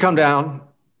right. It could come down.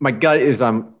 My gut is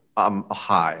I'm a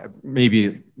high.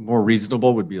 Maybe more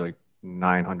reasonable would be like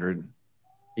 900,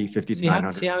 850 to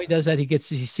 900. See how he does that? He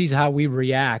sees how we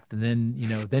react, and then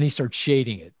then he starts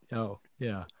shading it. Oh,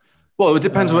 yeah. Well, it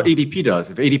depends what ADP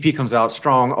does. If ADP comes out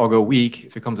strong, I'll go weak.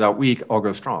 If it comes out weak, I'll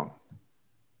go strong.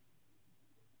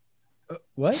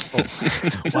 What? Oh.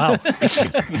 Wow.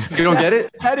 You don't get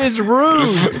it? That is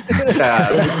rude.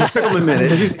 Took him a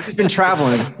minute. He's been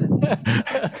traveling.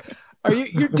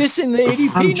 You're dissing the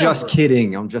ADP I'm number. just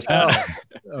kidding. I'm just kidding.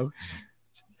 Oh.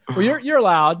 Well, you're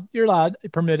allowed. You're allowed.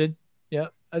 Permitted. Yeah,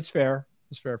 that's fair.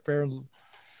 That's fair.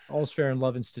 All's fair in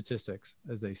love and statistics,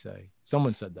 as they say.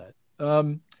 Someone said that.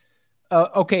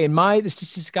 Okay, and the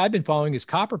statistic I've been following is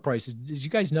copper prices. As you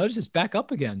guys notice, it's back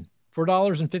up again.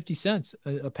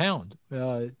 $4.50 a pound.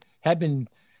 Had been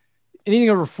anything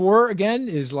over $4 again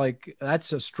is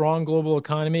that's a strong global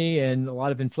economy and a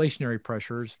lot of inflationary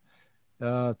pressures.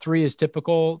 3 is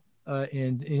typical,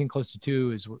 and anything close to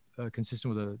 2 is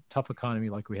consistent with a tough economy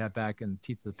like we had back in the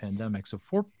teeth of the pandemic. So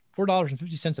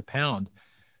 $4.50 a pound.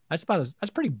 That's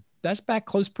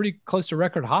pretty close to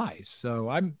record highs. So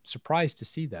I'm surprised to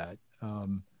see that.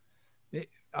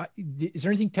 Is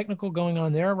there anything technical going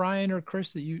on there, Ryan or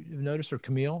Chris, that you have noticed, or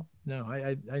Camille? No,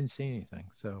 I didn't see anything.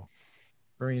 So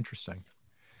very interesting.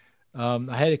 I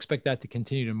had expect that to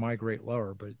continue to migrate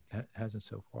lower, but it hasn't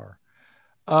so far.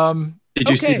 Did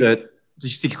you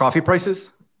see coffee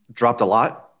prices dropped a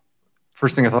lot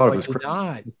First thing I thought of Why was did Chris.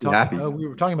 not? Happy. We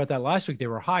were talking about that last week. They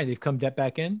were high. They've come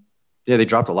back in. Yeah, they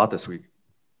dropped a lot this week.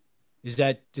 Is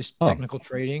that just technical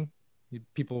trading?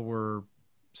 People were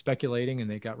speculating and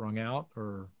they got wrung out,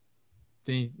 or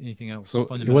anything else? So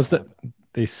it was that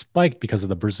they spiked because of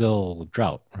the Brazil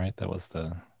drought, right? That was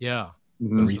the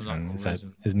reason.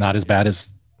 Is not as bad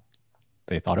as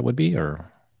they thought it would be, or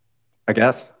I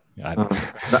guess. Yeah,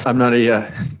 I'm not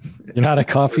a. You're not a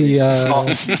coffee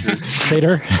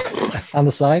trader on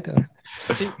the side.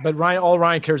 See, but all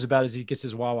Ryan cares about is he gets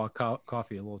his Wawa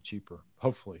coffee a little cheaper,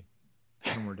 hopefully,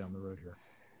 somewhere down the road here.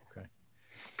 Okay,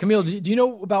 Camille, do you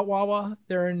know about Wawa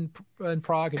there in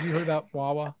Prague? Have you heard about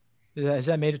Wawa? Has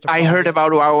that made it to Prague? I heard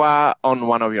about Wawa on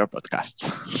one of your podcasts.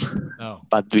 Oh,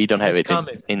 but we don't have it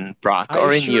in Prague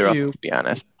or in Europe, to be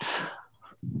honest.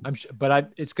 I'm sure,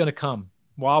 but it's going to come.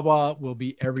 Wawa will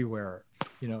be everywhere,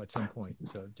 at some point.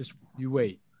 So just you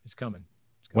wait. It's coming.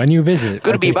 When you visit,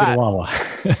 could be bad. Wawa.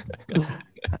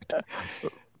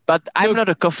 But I'm not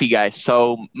a coffee guy,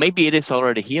 so maybe it is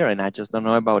already here, and I just don't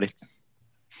know about it.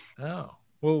 Oh,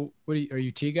 well, are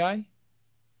you tea guy?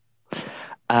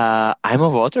 I'm a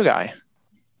water guy,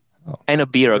 and a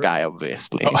beer guy,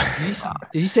 obviously. Oh.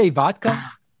 Did he say vodka?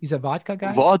 He's a vodka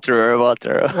guy? Water.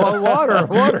 Well,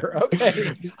 water.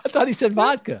 Okay. I thought he said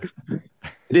vodka.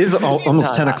 It is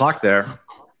almost 10 o'clock there.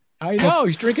 I know.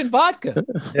 He's drinking vodka.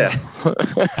 Yeah.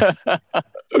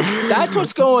 That's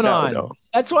what's going on. No.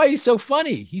 That's why he's so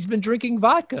funny. He's been drinking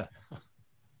vodka.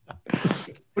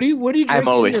 What are you drinking? I'm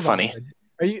always funny.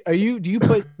 Do you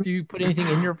put anything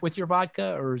in with your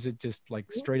vodka, or is it just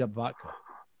like straight up vodka?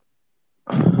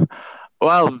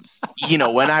 Well,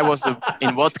 when I was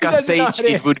in vodka stage,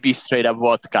 it would be straight up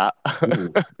vodka.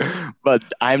 But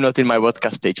I'm not in my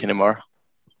vodka stage anymore.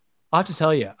 I'll have to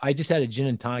tell you, I just had a gin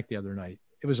and tonic the other night.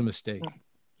 It was a mistake.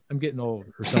 I'm getting old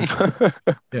or something.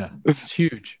 Yeah, it's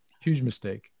huge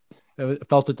mistake. I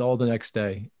felt it all the next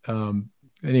day.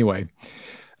 Anyway.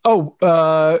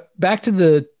 Back to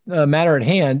the matter at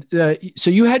hand. So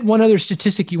you had one other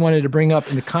statistic you wanted to bring up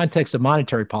in the context of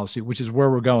monetary policy, which is where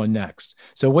we're going next.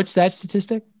 So what's that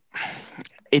statistic?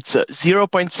 It's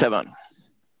 0.7.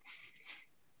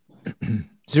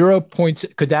 0.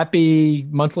 Could that be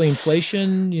monthly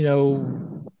inflation?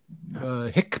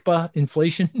 HICPA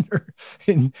inflation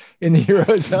in the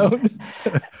Eurozone?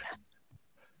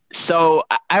 So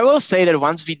I will say that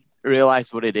once we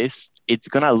realize what it is, it's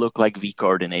going to look like we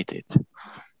coordinated.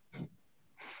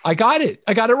 I got it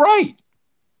right.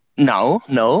 No,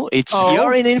 it's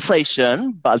you're in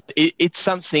inflation, but it's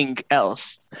something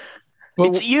else. Well,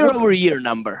 it's year-over-year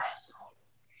number.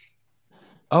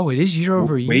 Oh, it is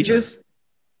year-over-year. Wages?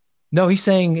 No, he's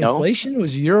saying inflation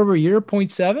was year-over-year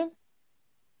 0.7.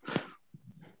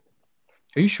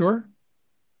 Are you sure?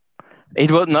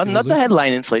 It was not the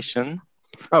headline inflation.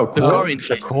 Oh, the core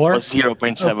inflation was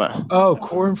 0.7. Oh,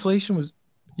 core inflation was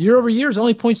year over year is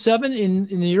only 0.7 in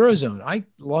the Eurozone. I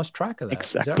lost track of that.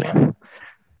 Exactly. Is that right?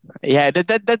 Yeah,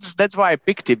 that's why I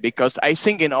picked it, because I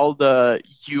think in all the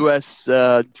US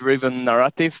driven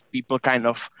narrative, people kind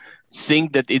of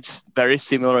think that it's very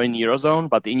similar in Eurozone,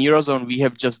 but in Eurozone we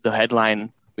have just the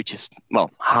headline, which is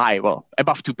high,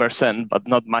 above 2%, but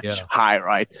not much high,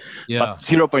 right? Yeah. But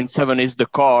 0.7 is the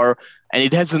core, and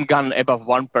it hasn't gone above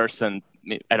 1%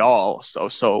 at all.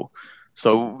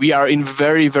 So we are in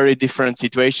very, very different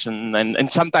situation.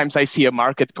 And sometimes I see a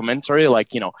market commentary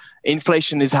like,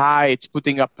 inflation is high, it's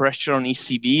putting up pressure on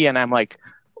ECB. And I'm like,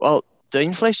 well, the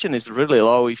inflation is really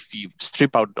low if you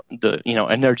strip out the,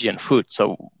 energy and food.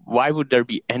 So why would there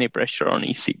be any pressure on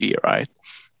ECB, right?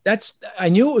 I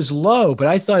knew it was low, but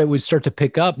I thought it would start to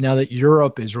pick up now that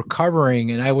Europe is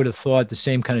recovering. And I would have thought the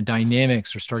same kind of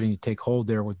dynamics are starting to take hold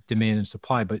there with demand and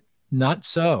supply, but not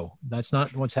so. That's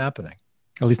not what's happening.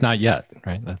 At least not yet,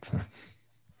 right?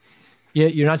 Yeah,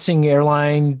 you're not seeing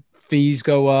airline fees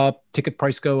go up, ticket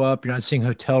price go up. You're not seeing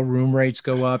hotel room rates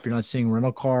go up. You're not seeing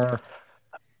rental car.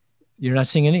 You're not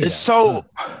seeing any of that.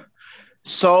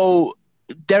 So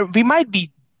there we might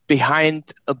be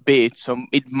behind a bit. So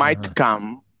it might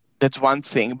come. That's one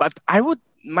thing. But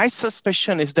my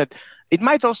suspicion is that it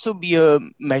might also be a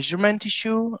measurement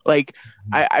issue. Like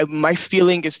my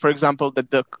feeling is, for example, that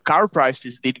the car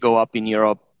prices did go up in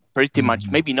Europe pretty much,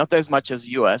 maybe not as much as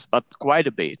US, but quite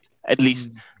a bit. At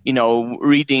least,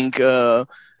 reading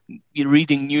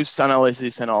news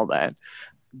analysis and all that.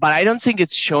 But I don't think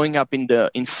it's showing up in the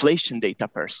inflation data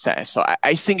per se. So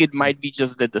I think it might be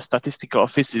just that the statistical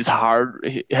office is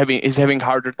having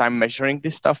harder time measuring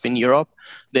this stuff in Europe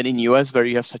than in US, where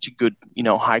you have such a good,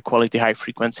 high quality, high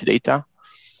frequency data.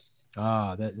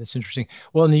 That's interesting.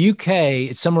 Well, in the UK,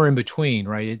 it's somewhere in between,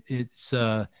 right? It's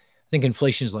I think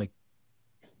inflation is like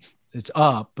it's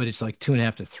up, but it's like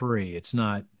 2.5 to 3. It's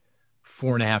not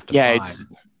 4.5 to 5.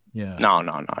 No.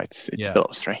 It's below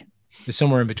 3. It's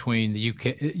somewhere in between the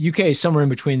UK is somewhere in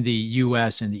between the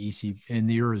US and the EC and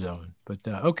the Eurozone. But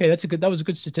okay, that was a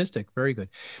good statistic. Very good.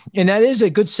 And that is a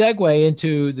good segue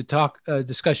into the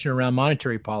discussion around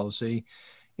monetary policy.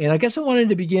 And I guess I wanted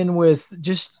to begin with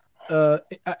just,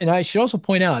 and I should also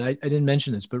point out, I didn't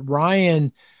mention this, but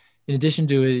Ryan, in addition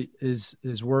to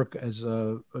his work as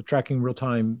tracking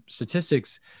real-time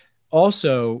statistics,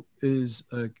 also is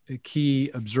a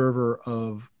key observer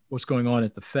of what's going on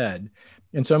at the Fed.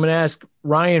 And so I'm going to ask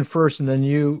Ryan first, and then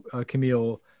you,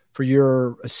 Camille, for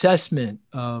your assessment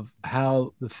of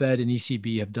how the Fed and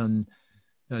ECB have done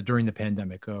during the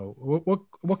pandemic.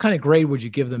 What kind of grade would you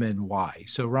give them, and why?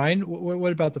 So Ryan,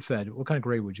 what about the Fed? What kind of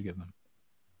grade would you give them?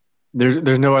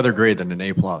 There's no other grade than an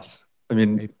A+. I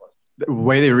mean, the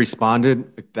way they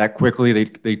responded that quickly,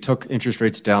 they took interest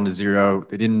rates down to 0.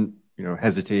 They didn't,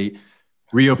 hesitate,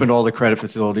 reopened all the credit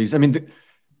facilities. I mean,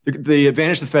 the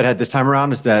advantage the Fed had this time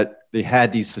around is that they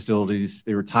had these facilities.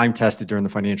 They were time tested during the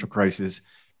financial crisis,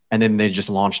 and then they just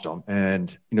launched them.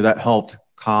 And, that helped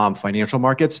calm financial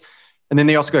markets. And then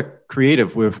they also got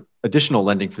creative with additional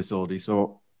lending facilities.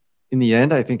 So in the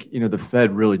end, I think, the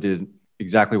Fed really did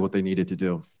exactly what they needed to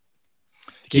do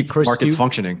to keep markets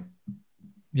functioning.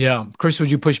 Yeah. Chris, would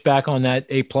you push back on that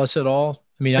A+ at all?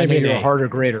 I mean, maybe I know you're a harder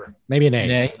grader. Maybe an A.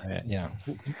 An A? Yeah.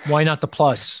 Why not the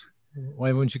plus?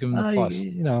 Why wouldn't you give them the plus?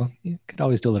 You could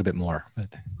always do a little bit more.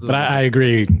 But I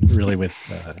agree really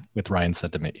with Ryan's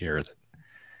sentiment here.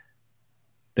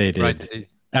 They did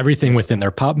everything within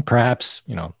their perhaps,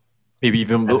 maybe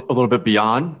even a little bit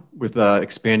beyond with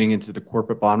expanding into the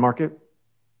corporate bond market.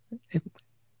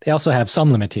 They also have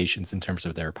some limitations in terms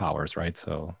of their powers, right?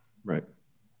 So right.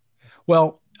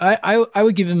 Well, I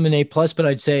would give them an A+, but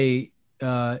I'd say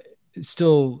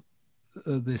still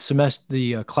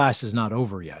the class is not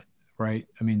over yet, right?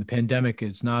 I mean, the pandemic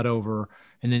is not over,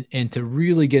 and to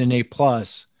really get an A+,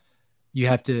 you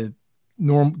have to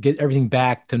get everything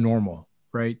back to normal,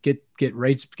 right? Get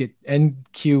rates, get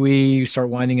NQE, start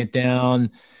winding it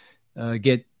down,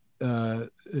 get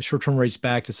short-term rates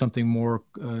back to something more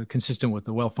consistent with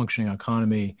the well-functioning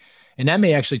economy. And that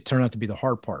may actually turn out to be the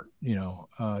hard part.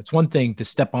 It's one thing to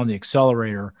step on the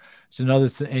accelerator. It's another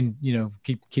thing, and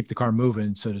keep the car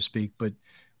moving, so to speak. But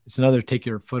it's another take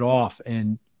your foot off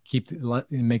and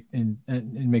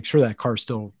make sure that car's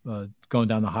still going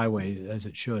down the highway as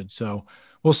it should. So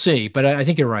we'll see. But I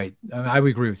think you're right. I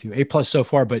would agree with you. A+ so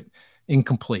far, but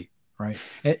incomplete. Right,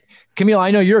 Camille.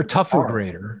 I know you're a tougher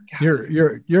grader.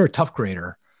 You're a tough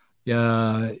grader.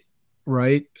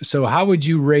 Right. So how would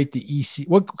you rate the EC?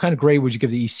 What kind of grade would you give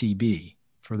the ECB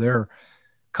for their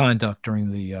conduct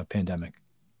during the pandemic?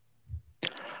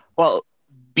 Well,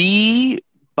 B,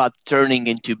 but turning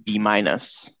into B-,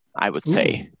 I would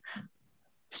say.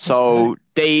 So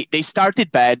they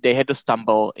started bad. They had a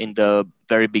stumble in the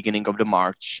very beginning of the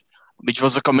March, which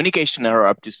was a communication error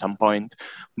up to some point,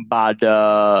 but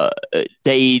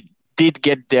they did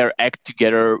get their act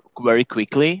together very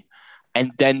quickly.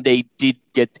 And then they did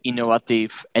get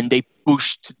innovative, and they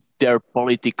pushed their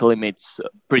political limits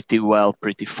pretty well,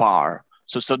 pretty far.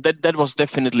 So that was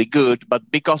definitely good,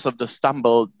 but because of the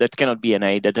stumble, that cannot be an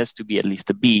A, that has to be at least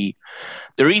a B.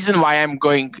 The reason why I'm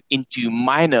going into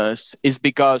minus is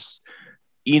because,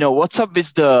 what's up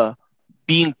with the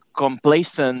being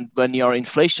complacent when your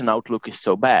inflation outlook is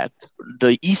so bad?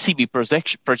 The ECB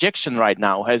projection right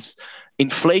now has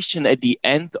inflation at the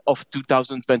end of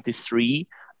 2023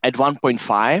 at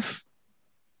 1.5,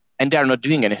 and they're not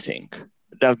doing anything.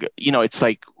 It's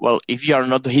like, well, if you are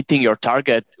not hitting your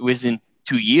target within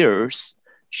 2 years,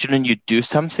 shouldn't you do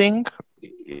something?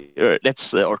 Or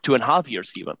 2.5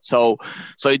 years even. So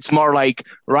it's more like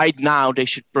right now they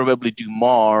should probably do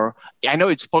more. I know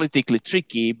it's politically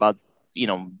tricky, but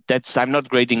I'm not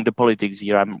grading the politics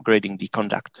here. I'm grading the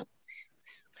conduct.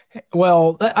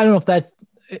 Well, I don't know if that.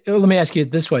 Let me ask you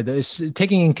it this way: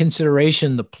 taking in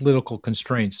consideration the political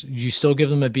constraints, do you still give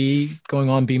them a B, going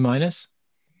on B-?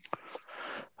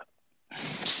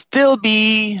 Still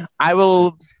B. I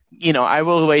will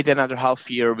wait another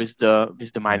half year with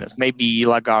the minus. Maybe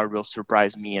Lagarde will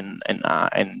surprise me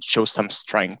and show some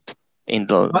strength in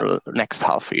the next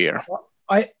half year.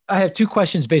 I have two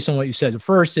questions based on what you said. The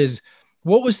first is,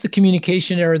 what was the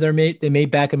communication error they made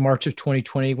back in March of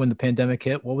 2020 when the pandemic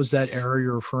hit? What was that error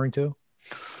you're referring to?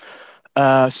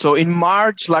 So in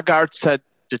March, Lagarde said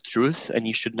the truth, and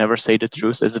you should never say the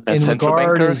truth as a central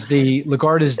banker.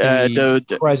 Lagarde is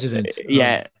the president.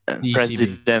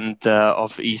 president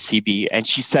of ECB, and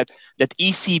she said that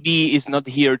ECB is not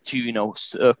here to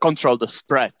control the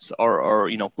spreads or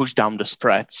push down the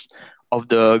spreads of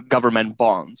the government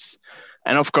bonds.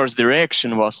 And of course, the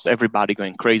reaction was everybody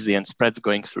going crazy and spreads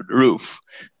going through the roof.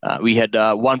 We had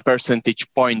a 1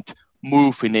 percentage point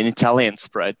move in an Italian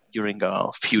spread during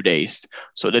a few days.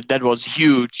 So that was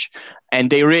huge. And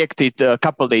they reacted a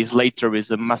couple of days later with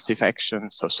a massive action.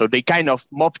 So they kind of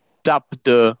mopped up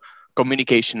the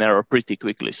communication error pretty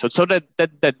quickly. So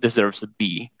that deserves a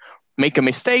B. Make a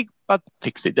mistake, but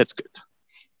fix it. That's good.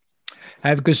 I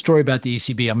have a good story about the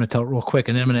ECB. I'm going to tell it real quick,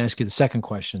 and then I'm going to ask you the second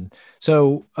question.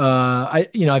 So,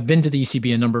 I've been to the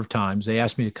ECB a number of times. They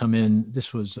asked me to come in.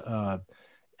 This was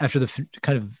after the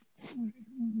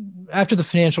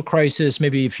financial crisis,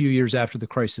 maybe a few years after the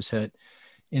crisis hit,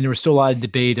 and there was still a lot of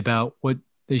debate about what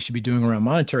they should be doing around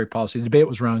monetary policy. The debate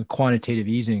was around quantitative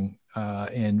easing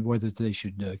and whether they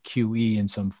should QE in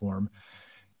some form.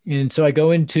 And so I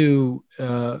go into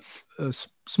a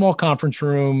small conference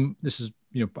room. This is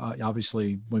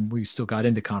obviously when we still got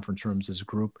into conference rooms as a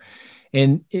group.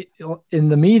 And in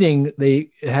the meeting,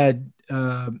 they had,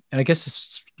 and I guess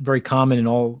it's very common in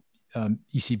all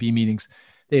ECB meetings,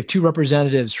 they have 2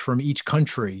 representatives from each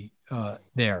country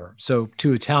there. So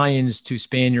 2 Italians, 2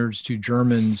 Spaniards, 2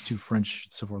 Germans, 2 French,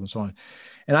 so forth and so on.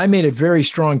 And I made a very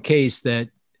strong case that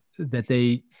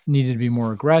they needed to be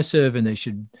more aggressive and they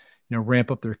should,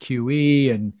 ramp up their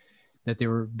QE, and that they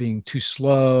were being too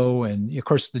slow. And of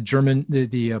course,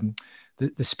 the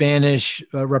Spanish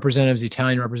representatives, the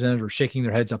Italian representatives were shaking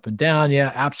their heads up and down.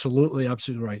 Yeah, absolutely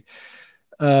right.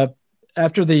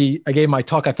 After I gave my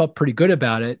talk, I felt pretty good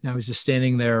about it. And I was just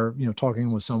standing there,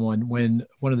 talking with someone when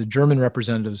one of the German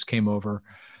representatives came over.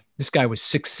 This guy was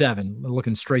 6'7",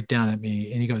 looking straight down at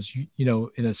me. And he goes,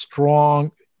 in a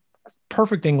strong,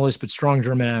 perfect English, but strong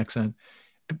German accent.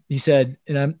 He said,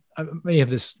 and I may have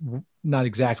this not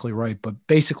exactly right, but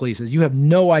basically he says, you have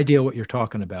no idea what you're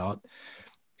talking about.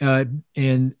 And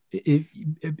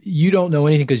you don't know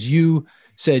anything because you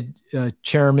said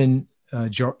Chairman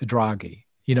Draghi,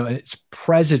 and it's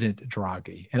President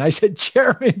Draghi. And I said,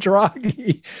 Chairman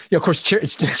Draghi. Of course,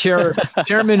 it's the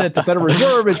chairman at the Federal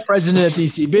Reserve, it's President at the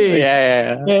ECB.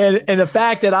 Yeah. And the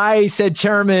fact that I said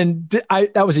chairman,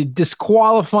 that was a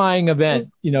disqualifying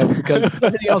event, because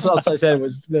everything else I said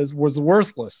was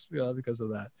worthless because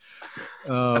of that.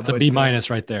 That's a B-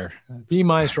 right there. B-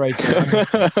 right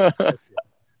there.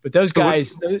 But those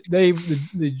guys, the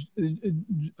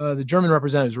German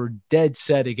representatives were dead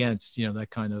set against, that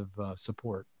kind of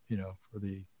support, for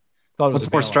the.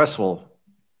 What's more stressful,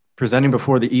 presenting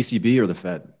before the ECB or the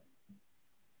Fed?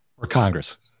 Or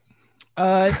Congress?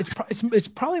 It's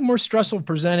probably more stressful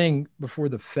presenting before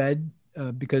the Fed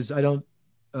because I don't.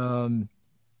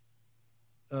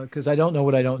 Because I don't know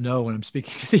what I don't know when I'm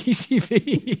speaking to the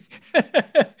ECB.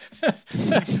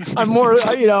 I'm more,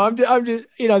 I'm just,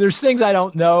 there's things I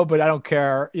don't know, but I don't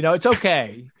care. It's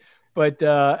okay. But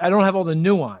I don't have all the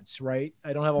nuance, right?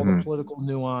 I don't have all the political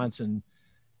nuance and,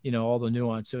 all the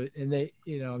nuance. So, and they,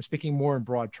 I'm speaking more in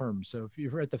broad terms. So if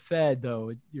you're at the Fed,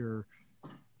 though, you're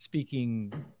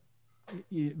speaking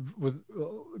with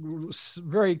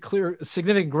very clear,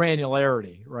 significant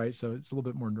granularity, right? So it's a little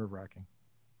bit more nerve-wracking.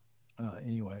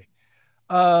 Anyway.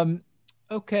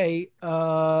 Okay.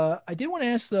 I did want to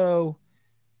ask, though,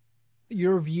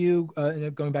 your view,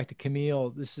 going back to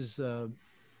Camille, this is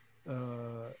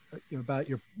about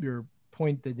your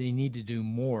point that they need to do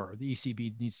more. The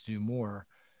ECB needs to do more.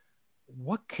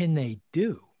 What can they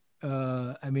do?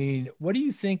 What do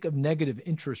you think of negative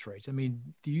interest rates?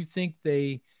 Do you think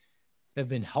they have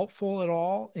been helpful at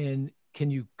all? And can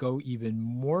you go even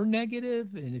more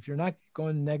negative? And if you're not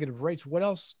going negative rates, what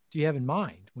else do you have in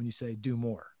mind when you say do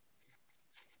more?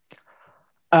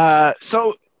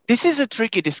 So this is a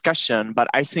tricky discussion, but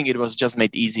I think it was just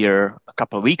made easier a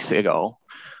couple of weeks ago.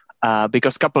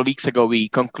 Because a couple of weeks ago, we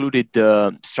concluded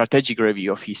the strategic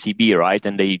review of ECB, right?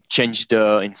 And they changed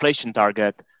the inflation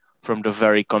target from the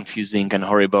very confusing and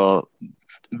horrible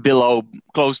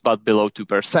close but below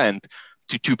 2%.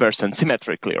 To 2%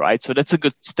 symmetrically, right? So that's a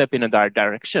good step in a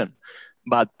direction.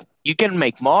 But you can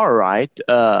make more, right?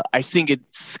 I think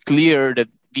it's clear that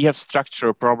we have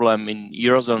structural problem in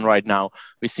Eurozone right now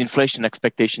with inflation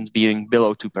expectations being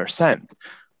below 2%.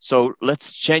 So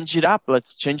let's change it up.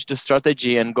 Let's change the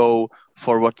strategy and go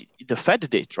for what the Fed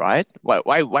did, right?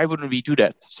 Why wouldn't we do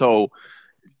that? So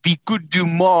we could do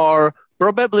more,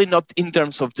 probably not in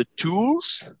terms of the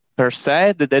tools, per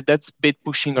se, that's a bit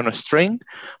pushing on a string,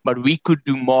 but we could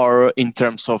do more in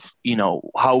terms of,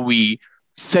 how we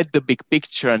set the big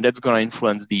picture, and that's going to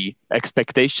influence the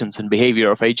expectations and behavior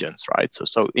of agents, right?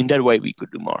 So in that way, we could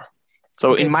do more.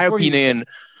 So in my opinion,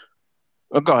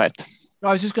 go ahead.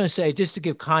 I was just going to say, just to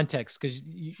give context, because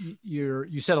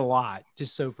you said a lot,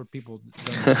 just so for people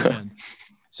to understand.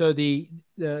 So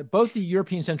both the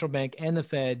European Central Bank and the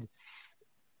Fed,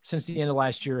 since the end of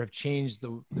last year, have changed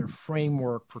their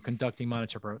framework for conducting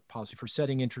monetary policy, for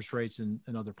setting interest rates and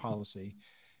other policy.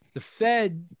 The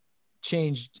Fed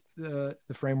changed the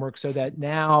framework so that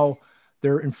now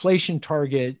their inflation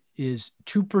target is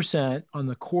 2% on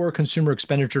the core consumer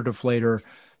expenditure deflator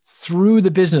through the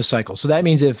business cycle. So that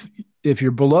means if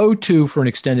you're below 2 for an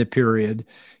extended period,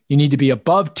 you need to be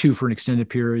above 2 for an extended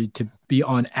period to be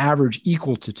on average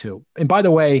equal to 2. And by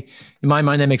the way, in my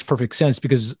mind, that makes perfect sense,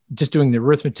 because just doing the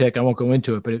arithmetic, I won't go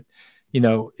into it, but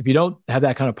if you don't have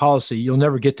that kind of policy, you'll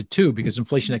never get to 2, because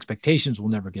inflation expectations will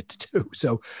never get to 2.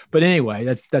 So, but anyway,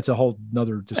 that's a whole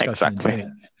nother discussion.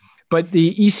 Exactly. But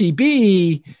the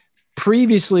ECB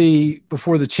previously,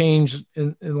 before the change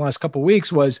in the last couple of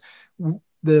weeks, was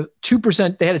the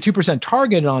 2%. They had a 2%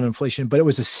 target on inflation, but it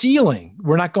was a ceiling.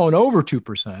 We're not going over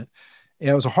 2%.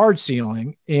 It was a hard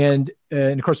ceiling, and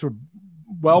of course we're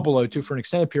well below 2 for an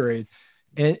extended period,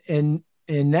 and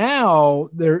now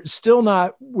they're still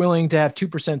not willing to have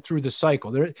 2% through the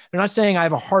cycle. They're not saying I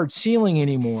have a hard ceiling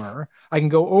anymore. I can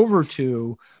go over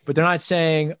 2, but they're not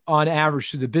saying on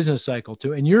average through the business cycle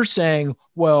 2. And you're saying,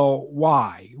 well,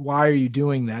 why? Why are you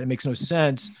doing that? It makes no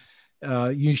sense.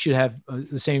 You should have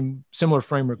the similar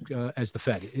framework as the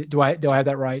Fed. Do I have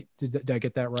that right? Did I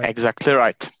get that right? Exactly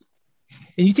right.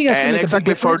 And you think that's going to make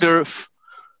exactly a big difference?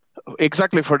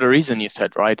 Exactly for the reason you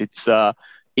said, right? It's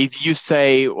if you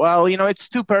say, well, it's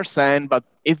 2%, but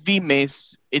if we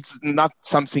miss, it's not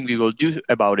something we will do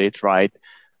about it, right?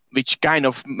 Which kind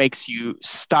of makes you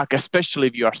stuck, especially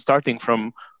if you are starting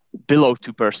from below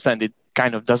 2%. It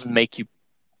kind of doesn't make you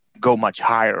go much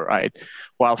higher, right?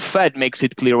 While Fed makes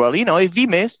it clear, well, if we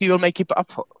miss, we will make it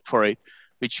up for it,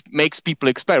 which makes people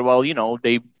expect, well,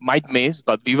 they might miss,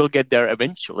 but we will get there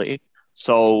eventually.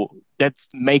 So that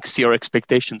makes your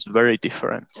expectations very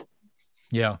different.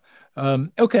 Yeah.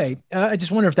 Okay. I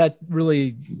just wonder if that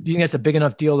really, do you think that's a big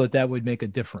enough deal that would make a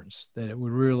difference, that it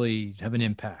would really have an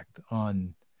impact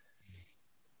on?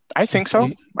 I think so.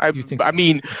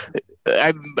 I'm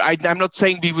not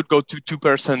saying we would go to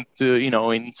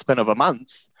 2%, in span of a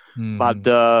month,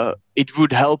 but it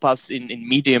would help us in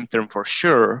medium term for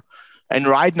sure. And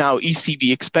right now,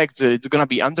 ECB expects that it's going to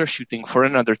be undershooting for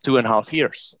another 2.5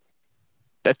 years.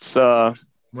 That's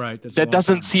right. That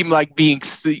doesn't seem like being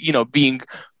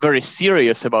very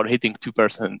serious about hitting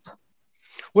 2%.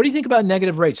 What do you think about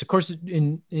negative rates? Of course,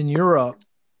 in Europe,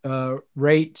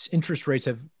 interest rates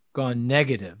have gone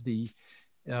negative.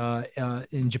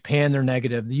 In Japan, they're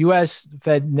negative. The U.S.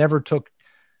 Fed never took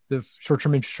the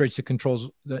short-term interest rates it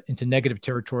controls into negative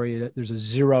territory. There's a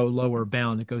zero lower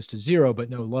bound. It goes to 0,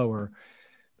 but no lower.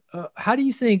 How do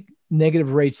you think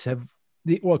negative rates have?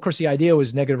 Well, of course, the idea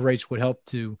was negative rates would help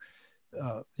to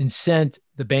incent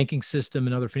the banking system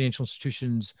and other financial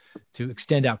institutions to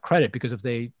extend out credit, because if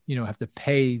they, have to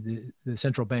pay the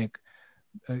central bank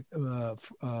an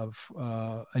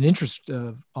interest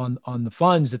on the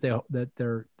funds that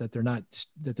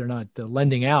they're not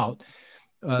lending out,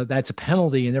 that's a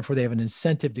penalty, and therefore they have an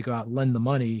incentive to go out and lend the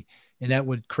money, and that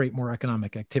would create more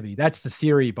economic activity. That's the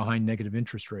theory behind negative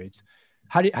interest rates.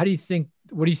 How do you think?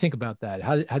 What do you think about that?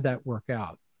 How'd that work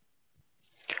out?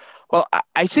 Well,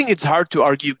 I think it's hard to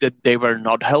argue that they were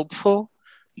not helpful.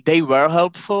 They were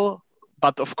helpful,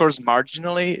 but of course,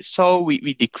 marginally. So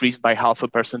we decreased by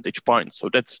 0.5 percentage point. So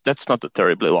that's not a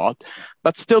terribly lot,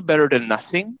 but still better than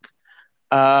nothing.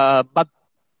 But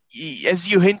as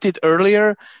you hinted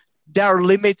earlier, there are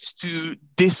limits to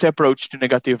this approach to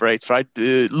negative rates, right?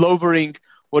 Lowering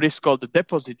what is called the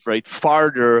deposit rate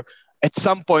farther, at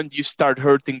some point you start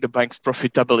hurting the bank's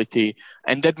profitability,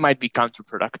 and that might be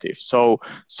counterproductive. So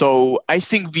I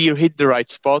think we hit the right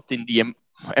spot in the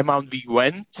amount we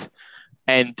went,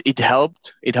 and it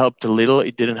helped. It helped a little.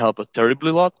 It didn't help a terribly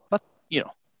lot, but a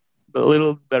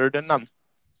little better than none.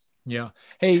 Yeah.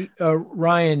 Hey,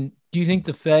 Ryan, do you think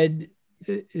the Fed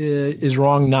is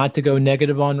wrong not to go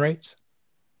negative on rates?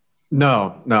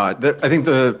 No. I think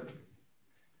the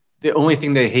only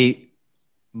thing they hate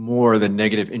more than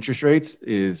negative interest rates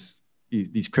is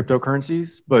these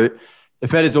cryptocurrencies. But the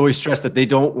Fed has always stressed that they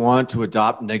don't want to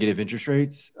adopt negative interest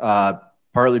rates,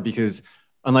 partly because,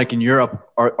 unlike in Europe,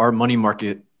 our money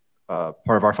market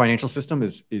part of our financial system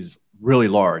is really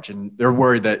large. And they're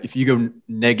worried that if you go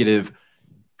negative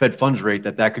Fed funds rate,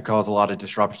 that could cause a lot of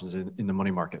disruptions in the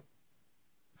money market.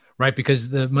 Right, because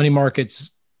the money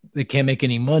markets, they can't make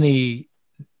any money.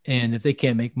 And if they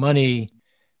can't make money,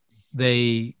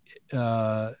 they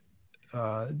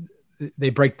they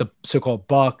break the so-called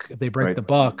buck. If they break the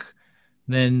buck,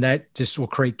 then that just will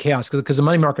create chaos because the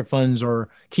money market funds are a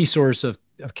key source of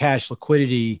cash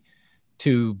liquidity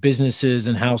to businesses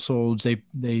and households.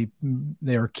 They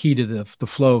are key to the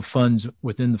flow of funds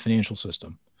within the financial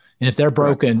system. And if they're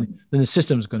broken, then the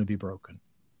system is going to be broken.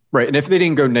 Right. And if they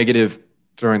didn't go negative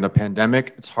during the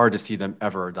pandemic, it's hard to see them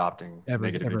ever adopting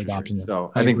negative interest rates.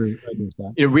 So I think agree with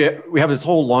that. We have this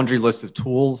whole laundry list of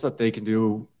tools that they can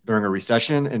do during a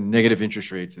recession, and negative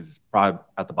interest rates is probably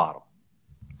at the bottom.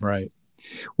 Right.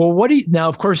 Well, now?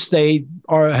 Of course, they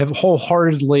have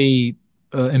wholeheartedly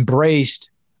embraced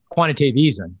quantitative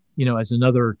easing, as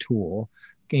another tool.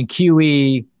 And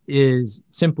QE is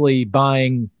simply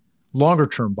buying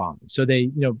longer-term bonds. So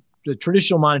they, the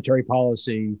traditional monetary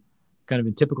policy, kind of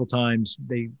in typical times,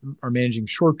 they are managing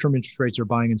short-term interest rates or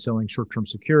buying and selling short-term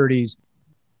securities.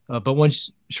 But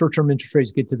once short-term interest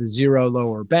rates get to the zero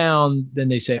lower bound, then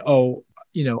they say, I'm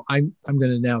going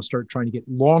to now start trying to get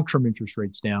long-term interest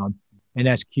rates down, and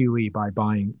that's QE by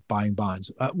buying bonds.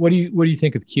 What do you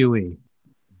think of QE?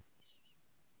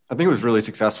 I think it was really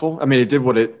successful. I mean, it did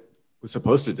what it was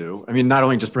supposed to do. I mean, not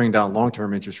only just bringing down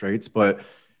long-term interest rates, but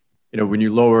when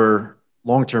you lower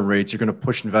long-term rates, you're going to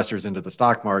push investors into the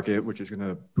stock market, which is going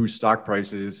to boost stock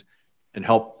prices and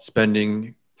help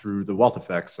spending through the wealth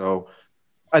effect. So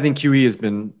I think QE has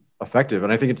been effective,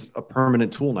 and I think it's a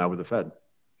permanent tool now with the Fed.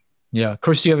 Yeah.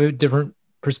 Chris, do you have a different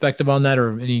perspective on that,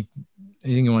 or anything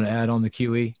you want to add on the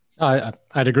QE?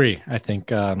 I'd agree. I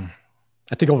think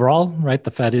overall, right,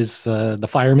 the Fed is the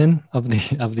fireman of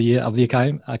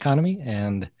the economy,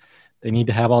 and they need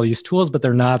to have all these tools, but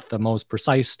they're not the most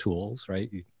precise tools,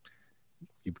 right? You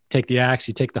take the axe,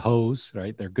 you take the hose,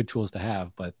 right? They're good tools to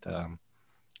have, but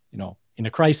in a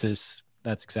crisis,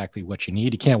 that's exactly what you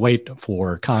need. You can't wait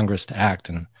for Congress to act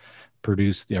and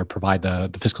provide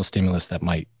the fiscal stimulus that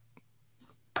might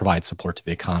provide support to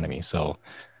the economy. So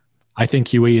I think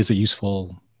QE is a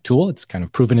useful tool. It's kind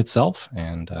of proven itself,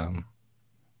 and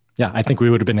I think we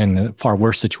would have been in a far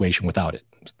worse situation without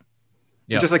it.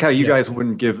 Yeah. Just like how you guys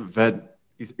wouldn't give Fed,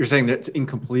 you're saying that it's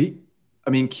incomplete. I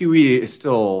mean, QE is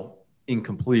still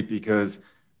incomplete because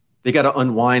they got to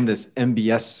unwind this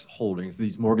MBS holdings,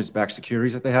 these mortgage-backed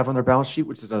securities that they have on their balance sheet,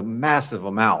 which is a massive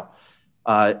amount.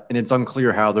 And it's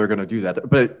unclear how they're going to do that.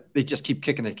 But they just keep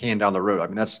kicking the can down the road. I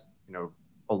mean, that's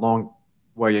a long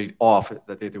way off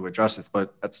that they have to address this.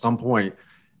 But at some point,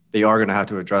 they are going to have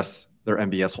to address their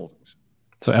MBS holdings.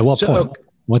 So at what point?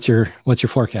 What's your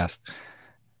forecast?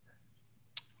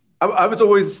 I was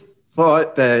always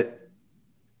thought that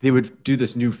they would do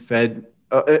this new Fed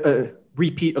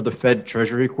repeat of the Fed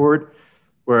Treasury Accord,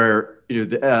 where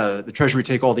the Treasury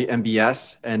take all the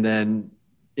MBS and then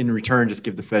in return just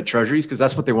give the Fed Treasuries, because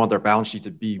that's what they want their balance sheet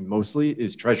to be mostly,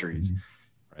 is Treasuries.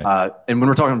 Right. And when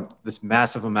we're talking this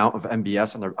massive amount of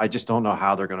MBS, I just don't know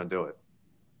how they're going to do it.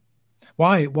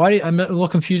 Why? I'm a little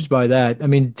confused by that. I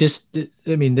mean,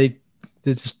 they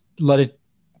just let it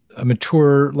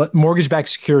mature. Mortgage-backed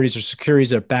securities are securities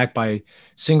that are backed by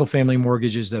single-family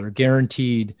mortgages that are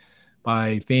guaranteed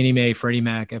by Fannie Mae, Freddie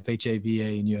Mac, FHA,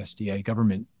 VA, and USDA,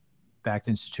 government-backed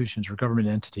institutions or government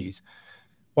entities.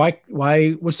 Why?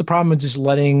 What's the problem with just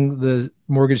letting the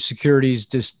mortgage securities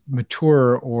just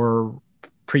mature or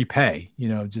prepay?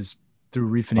 Just through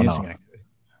refinancing activity.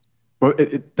 Well,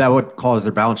 that would cause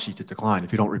their balance sheet to decline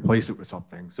if you don't replace it with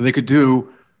something. So they could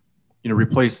do,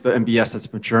 replace the MBS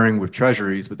that's maturing with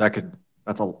Treasuries, but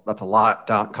that's a lot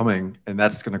down coming, and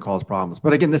that's going to cause problems.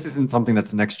 But again, this isn't something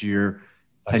that's next year,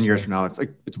 10 years from now.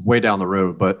 It's way down the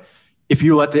road. But if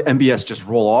you let the MBS just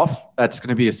roll off, that's going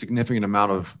to be a significant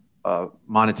amount of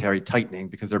monetary tightening,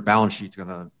 because their balance sheet's going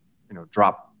to,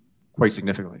 drop quite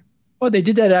significantly. Well, they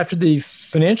did that after the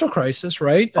financial crisis,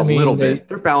 right? A little bit.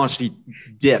 Their balance sheet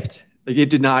dipped. Like,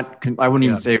 it did not. I wouldn't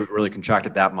even say it really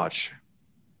contracted that much.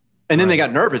 And then they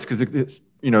got nervous because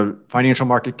financial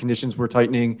market conditions were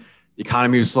tightening, the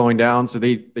economy was slowing down, so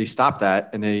they stopped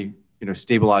that and they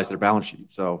stabilized their balance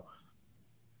sheet. So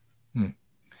you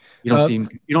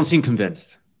don't seem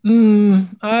convinced.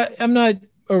 I'm not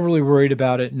overly worried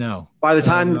about it. No. By the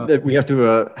time that we have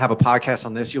to have a podcast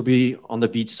on this, you'll be on the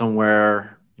beach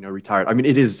somewhere, retired. I mean,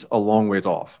 it is a long ways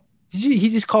off. He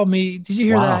just called me. Did you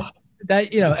hear that?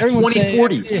 That everyone's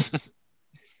 2040. saying,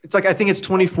 It's like, I think it's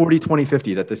 2040,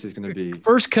 2050 that this is going to be.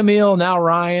 First Camille, now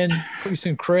Ryan, pretty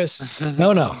soon Chris.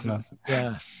 No.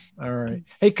 Yeah. All right.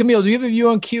 Hey, Camille, do you have a view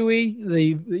on QE,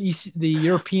 the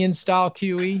European style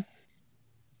QE?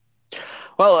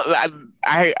 Well,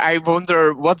 I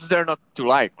wonder what's there not to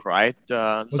like, right?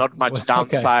 Not much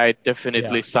downside,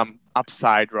 definitely some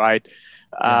upside, right?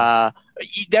 Yeah.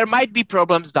 There might be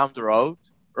problems down the road,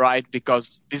 right?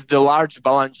 Because with the large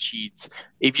balance sheets,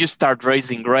 if you start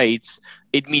raising rates,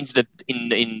 it means that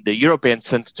in the European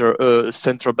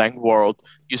central bank world,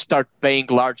 you start paying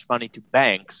large money to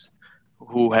banks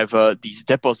who have these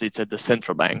deposits at the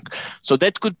central bank. So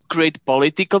that could create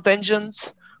political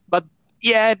tensions. But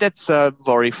yeah, that's a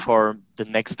worry for the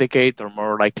next decade, or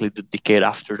more likely the decade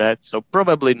after that. So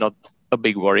probably not a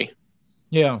big worry.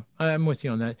 Yeah, I'm with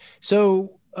you on that.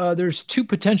 So there's two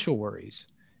potential worries,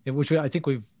 which I think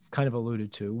we've kind of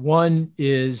alluded to. One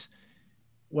is,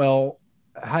 well,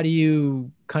 how do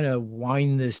you kind of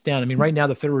wind this down? I mean, right now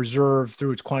the Federal Reserve,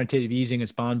 through its quantitative easing,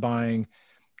 its bond buying,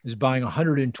 is buying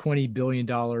 $120 billion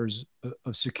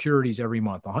of securities every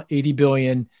month, $80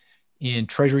 billion in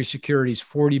Treasury securities,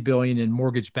 $40 billion in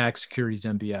mortgage-backed securities,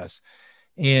 MBS.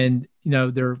 And,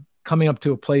 they're coming up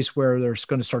to a place where they're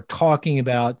going to start talking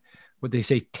about what they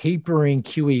say tapering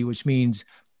QE, which means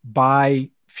buy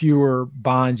fewer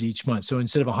bonds each month. So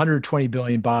instead of 120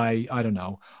 billion, buy, I don't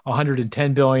know,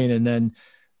 110 billion, and then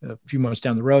a few months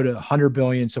down the road, 100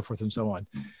 billion, so forth and so on.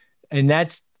 And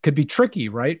that's could be tricky,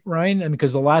 right, Ryan? And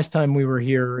because the last time we were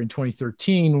here in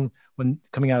 2013, when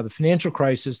coming out of the financial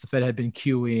crisis, the Fed had been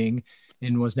QEing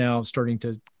and was now starting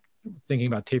to thinking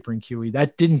about tapering QE.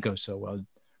 That didn't go so well,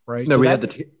 right? No, so we had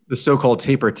the so-called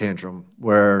taper tantrum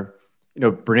where,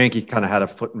 Bernanke kind of had a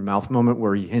foot and mouth moment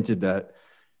where he hinted that,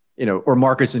 or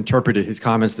markets interpreted his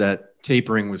comments that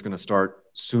tapering was going to start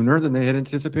sooner than they had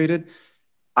anticipated.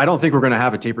 I don't think we're going to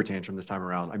have a taper tantrum this time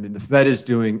around. I mean, the Fed is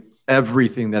doing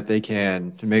everything that they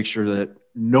can to make sure that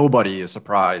nobody is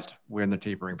surprised when the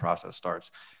tapering process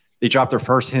starts. They dropped their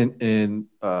first hint in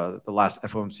the last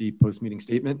FOMC post-meeting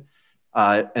statement,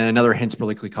 and another hint's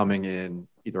likely coming in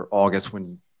either August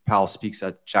when Powell speaks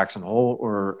at Jackson Hole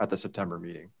or at the September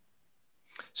meeting.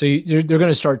 So they're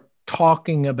going to start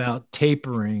talking about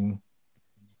tapering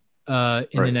in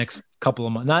the next couple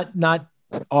of months, not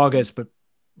August, but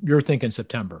you're thinking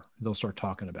September. They'll start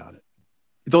talking about it.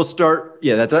 They'll start,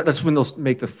 yeah. That's when they'll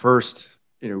make the first,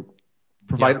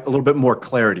 provide a little bit more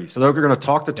clarity. So they're going to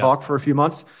talk the talk for a few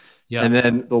months, and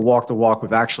then they'll walk the walk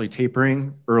with actually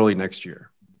tapering early next year.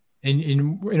 And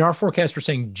in our forecast, we're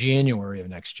saying January of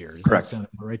next year. Does Correct. That sound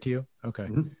right to you? Okay,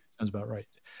 sounds about right.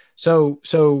 So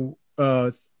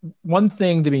one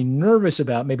thing to be nervous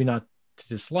about, maybe not to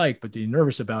dislike, but to be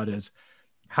nervous about is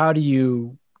how do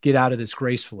you get out of this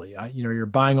gracefully? You're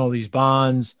buying all these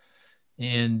bonds,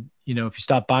 and if you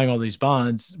stop buying all these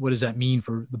bonds, what does that mean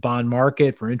for the bond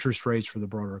market, for interest rates, for the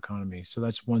broader economy? So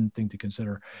that's one thing to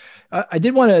consider. I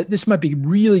did want to, this might be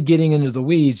really getting into the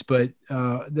weeds, but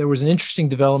there was an interesting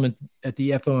development at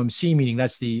the FOMC meeting.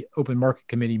 That's the Open Market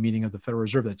Committee meeting of the Federal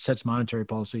Reserve that sets monetary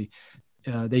policy.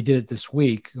 They did it this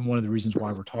week. And one of the reasons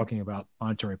why we're talking about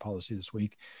monetary policy this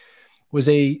week was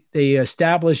they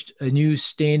established a new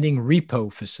standing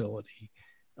repo facility.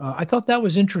 I thought that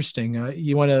was interesting.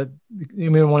 You want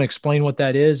to explain what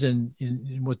that is and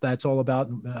what that's all about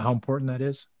and how important that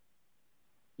is?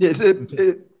 Yeah,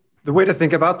 the way to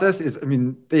think about this is,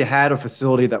 they had a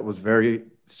facility that was very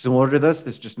similar to this.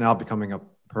 This is just now becoming a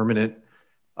permanent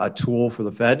tool for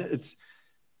the Fed. It's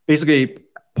basically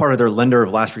part of their lender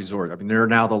of last resort. They're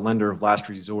now the lender of last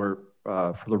resort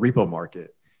for the repo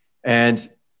market. And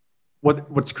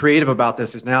what's creative about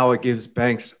this is now it gives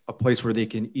banks a place where they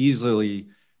can easily,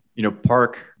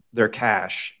 park their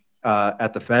cash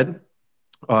at the Fed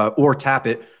or tap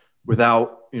it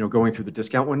without, going through the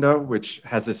discount window, which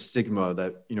has this stigma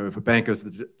that, if a bank goes to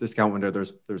the discount window,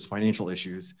 there's financial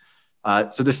issues.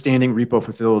 So this standing repo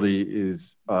facility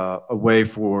is a way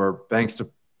for banks to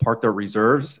park their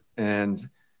reserves and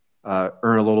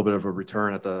earn a little bit of a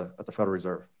return at the Federal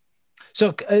Reserve.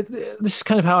 So this is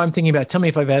kind of how I'm thinking about it. Tell me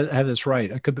if I have this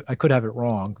right. I could have it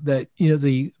wrong. That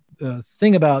the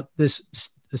thing about the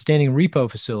standing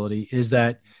repo facility is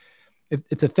that if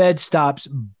the Fed stops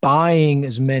buying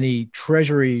as many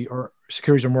Treasury or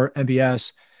securities or more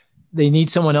MBS, they need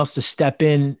someone else to step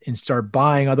in and start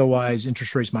buying. Otherwise,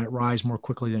 interest rates might rise more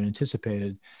quickly than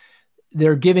anticipated.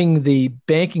 They're giving the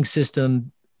banking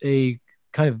system a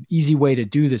kind of easy way to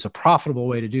do this, a profitable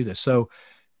way to do this. So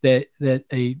that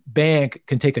a bank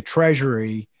can take a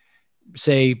Treasury,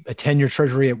 say a 10-year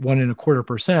Treasury at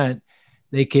 1.25%,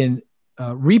 they can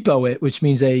repo it, which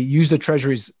means they use the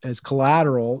Treasuries as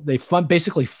collateral. They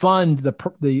basically fund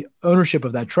the ownership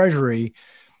of that Treasury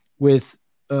with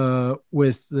the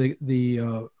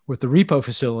repo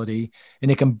facility,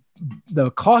 and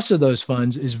the cost of those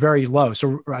funds is very low.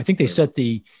 So I think they set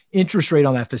the interest rate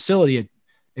on that facility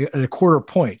at a quarter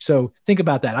point. So think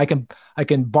about that. I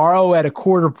can borrow at a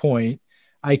quarter point.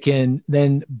 I can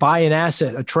then buy an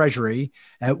asset, a treasury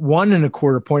at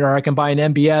 1.25 point, or I can buy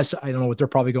an MBS. I don't know what they're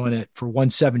probably going at for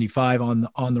 175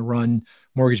 on the run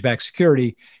mortgage-backed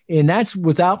security. And that's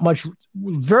without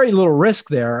very little risk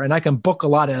there. And I can book a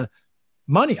lot of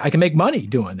money. I can make money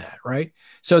doing that, right?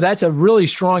 So that's a really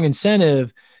strong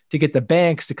incentive to get the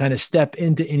banks to kind of step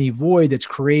into any void that's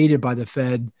created by the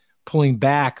Fed pulling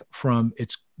back from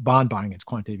its bond buying, its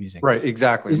quantitative easing. Right,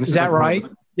 exactly. Is that right?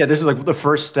 Yeah, this is like the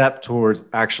first step towards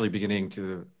actually beginning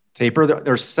to taper.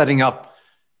 They're setting up,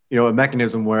 a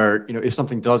mechanism where, if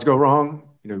something does go wrong,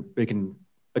 they can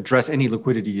address any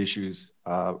liquidity issues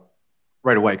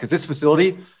right away. Because this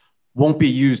facility won't be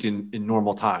used in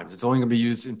normal times. It's only going to be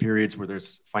used in periods where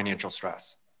there's financial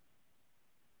stress.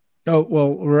 Oh,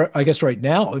 well, I guess right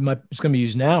now it's going to be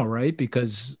used now, right?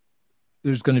 Because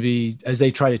there's going to be, as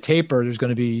they try to taper, there's going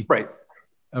to be. Right.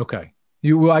 Okay.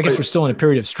 I guess we're still in a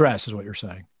period of stress is what you're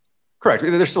saying. Correct.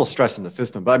 There's still stress in the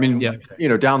system, but I mean,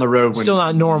 down the road, it's still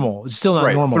not normal. It's still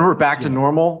not normal. When we're back to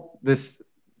normal,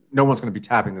 no one's going to be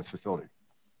tapping this facility.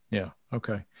 Yeah.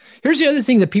 Okay. Here's the other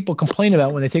thing that people complain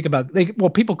about when they think about,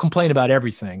 people complain about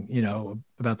everything,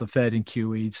 about the Fed and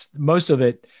QE. Most of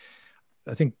it,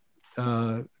 I think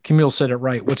Camille said it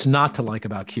right. What's not to like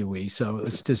about QE? So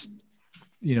it's just,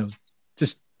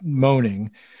 just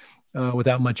moaning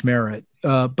without much merit.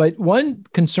 But one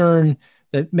concern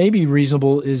that may be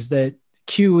reasonable is that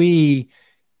QE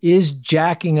is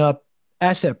jacking up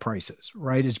asset prices,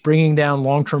 right? It's bringing down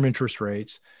long-term interest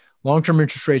rates. Long-term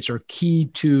interest rates are key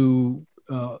to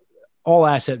all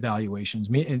asset valuations,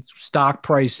 stock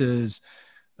prices,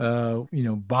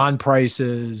 bond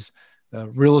prices,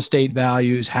 real estate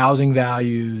values, housing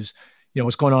values,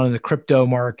 what's going on in the crypto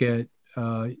market.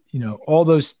 All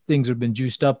those things have been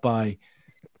juiced up by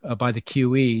the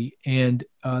QE, and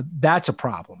that's a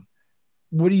problem.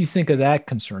 What do you think of that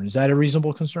concern? Is that a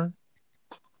reasonable concern?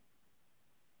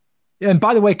 And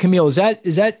by the way, Camille, is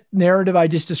that narrative I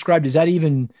just described, is that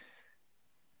even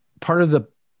part of the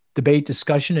debate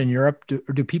discussion in Europe?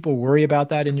 Do people worry about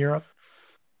that in Europe?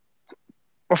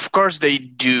 Of course they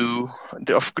do.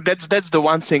 That's the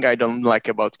one thing I don't like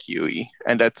about QE,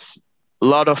 and that's a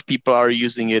lot of people are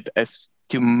using it as,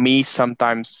 to me,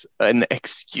 sometimes an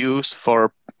excuse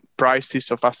for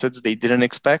prices of assets they didn't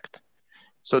expect.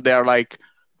 So they're like,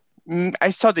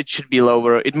 I thought it should be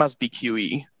lower. It must be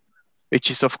QE, which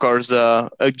is, of course,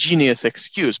 a genius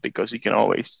excuse because you can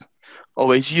always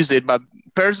use it. But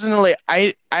personally,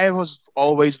 I was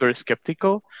always very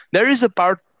skeptical. There is a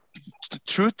part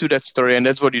truth to that story, and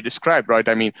that's what you described, right?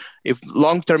 I mean, if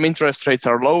long-term interest rates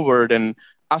are lower, then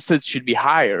assets should be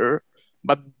higher,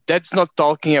 but that's not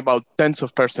talking about tens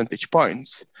of percentage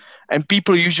points. And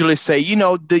people usually say,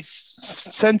 the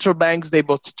central banks, they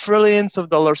bought trillions of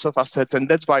dollars of assets, and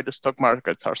that's why the stock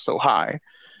markets are so high.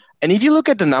 And if you look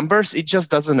at the numbers, it just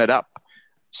doesn't add up.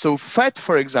 So Fed,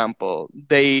 for example,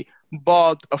 they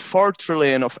bought a 4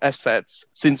 trillion of assets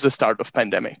since the start of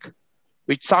pandemic,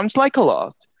 which sounds like a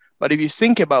lot. But if you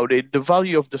think about it, the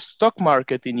value of the stock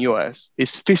market in US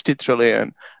is 50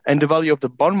 trillion, and the value of the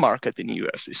bond market in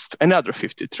US is another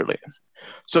 50 trillion.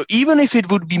 So even if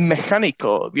it would be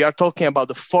mechanical, we are talking about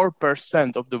the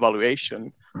 4% of the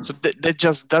valuation. So that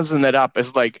just doesn't add up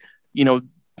as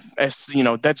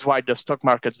that's why the stock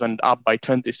markets went up by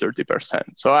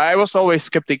 20-30%. So I was always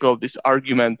skeptical of this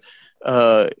argument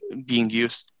being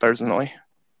used personally.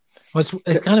 Well,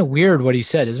 it's kind of weird what he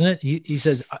said, isn't it? He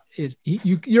says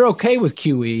you're okay with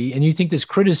QE, and you think this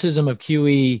criticism of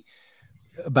QE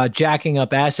about jacking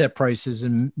up asset prices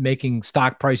and making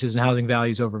stock prices and housing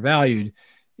values overvalued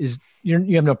is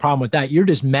you have no problem with that. You're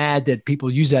just mad that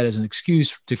people use that as an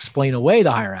excuse to explain away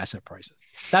the higher asset prices.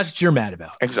 That's what you're mad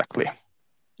about. Exactly.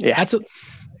 Yeah.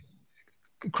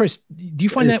 Chris, do you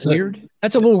find that weird?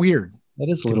 That's a little weird. That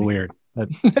is a little weird.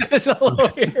 That's a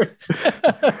little weird.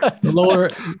 The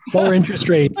lower interest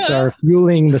rates are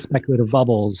fueling the speculative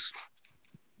bubbles,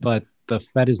 but the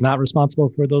Fed is not responsible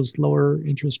for those lower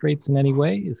interest rates in any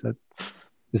way. Is that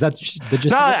the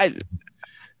gist?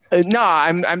 No,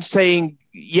 I'm saying,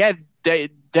 they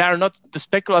are not, the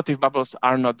speculative bubbles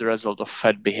are not the result of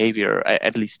Fed behavior,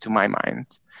 at least to my mind.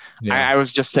 Yeah. I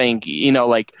was just saying,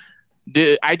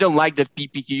 I don't like that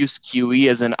people use QE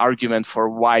as an argument for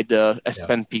why the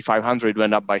S&P 500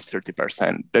 went up by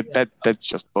 30%. That's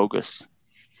just bogus.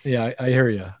 Yeah, I hear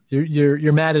you.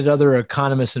 You're mad at other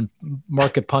economists and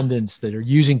market pundits that are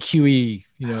using QE,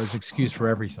 as excuse for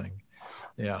everything.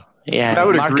 Yeah. Yeah. I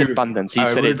would market agree. Pundits. He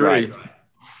said it right.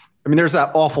 I mean, there's that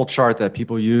awful chart that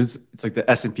people use. It's like the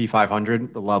S&P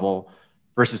 500, the level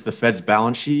versus the Fed's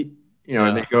balance sheet,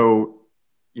 and they go,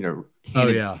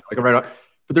 right up.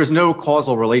 but there's no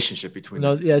causal relationship between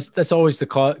No, them. yes, that's always the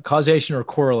causation or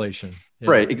correlation. Yeah.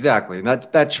 Right, exactly. And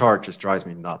that chart just drives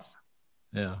me nuts.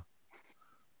 Yeah. Well,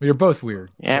 you're both weird.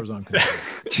 Yeah. As far as I'm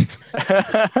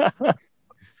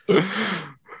concerned.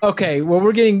 Okay, well,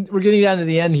 we're getting down to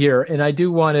the end here, and I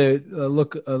do want to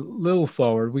look a little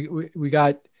forward.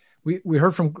 We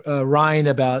heard from Ryan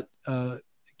about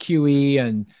QE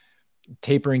and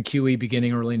tapering QE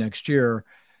beginning early next year.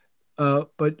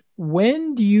 But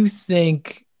when do you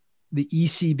think the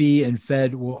ECB and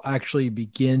Fed will actually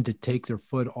begin to take their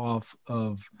foot off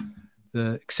of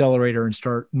the accelerator and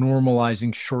start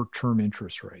normalizing short-term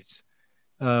interest rates?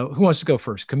 Who wants to go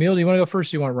first? Camille, do you want to go first?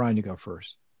 Or do you want Ryan to go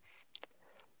first?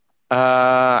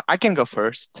 I can go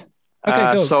first.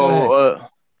 Okay, go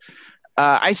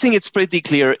I think it's pretty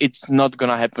clear it's not going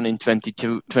to happen in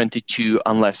 2022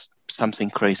 unless something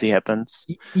crazy happens.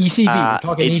 ECB, we're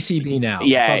talking ECB now.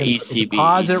 Yeah, ECB. The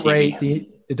deposit ECB. rate,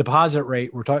 the deposit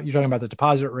rate. You're talking about the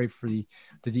deposit rate for the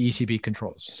ECB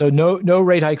controls. So no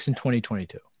rate hikes in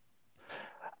 2022.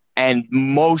 And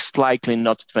most likely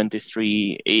not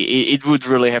 23. It would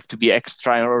really have to be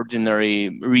extraordinary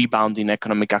rebound in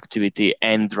economic activity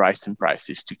and rise in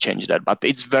prices to change that. But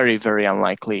it's very, very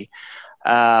unlikely.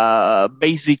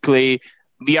 Basically,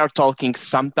 we are talking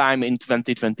sometime in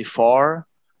 2024,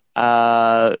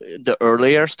 the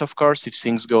earliest, of course, if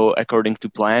things go according to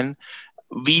plan.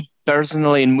 We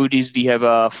personally in Moody's, we have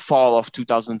a fall of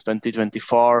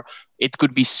 2024. It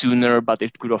could be sooner, but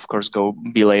it could, of course,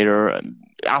 be later.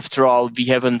 After all, we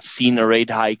haven't seen a rate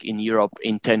hike in Europe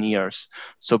in 10 years.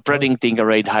 So predicting a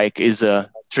rate hike is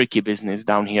a tricky business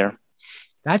down here.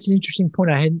 That's an interesting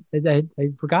point. I'd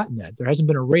forgotten that. There hasn't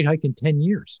been a rate hike in 10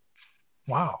 years.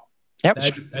 Wow. Yep.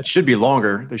 That should be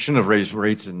longer. They shouldn't have raised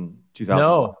rates in 2000.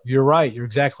 No, you're right. You're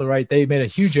exactly right. They made a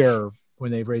huge error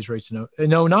when they raised rates in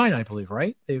 09, I believe,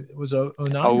 right? It was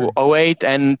 09. 08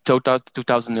 and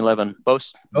 2011,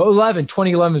 both.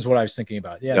 2011 is what I was thinking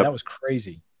about. Yeah, Yep. That was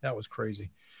crazy. That's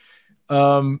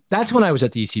when I was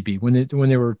at the ECB when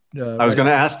they were. I was going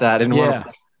to ask that. I didn't want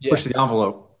to push the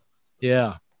envelope.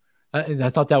 Yeah. I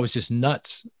thought that was just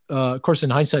nuts. Of course, in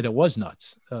hindsight, it was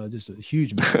nuts. Just a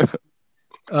huge mistake.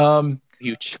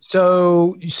 Huge.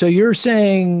 So you're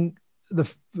saying the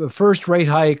first rate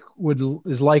hike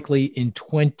is likely in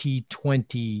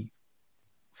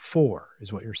 2024,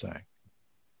 is what you're saying?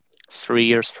 3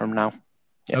 years from now.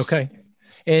 Yes. Okay.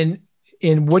 And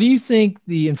what do you think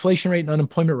the inflation rate and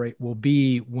unemployment rate will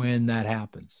be when that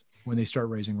happens, when they start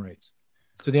raising rates?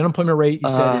 So the unemployment rate you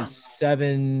said is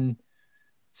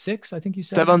 7.6, I think you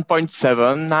said?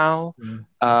 7.7 now.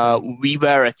 We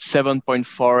were at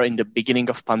 7.4 in the beginning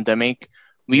of pandemic.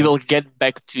 We will get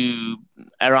back to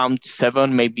around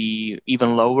 7, maybe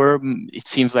even lower. It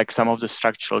seems like some of the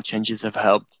structural changes have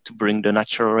helped to bring the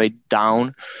natural rate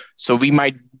down. So we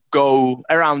might go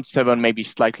around 7, maybe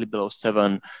slightly below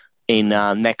 7 in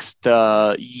next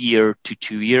year to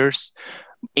 2 years.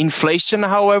 Inflation,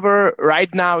 however,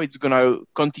 right now it's going to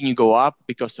continue to go up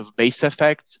because of base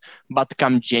effects. But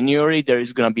come January, there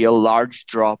is going to be a large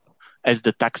drop as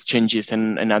the tax changes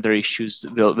and other issues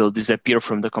will disappear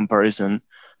from the comparison.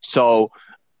 So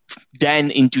then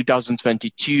in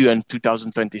 2022 and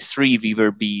 2023, we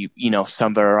will be,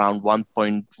 somewhere around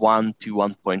 1.1 to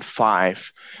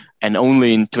 1.5. And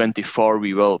only in 24,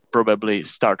 we will probably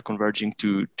start converging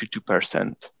to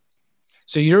 2%.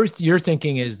 So your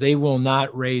thinking is they will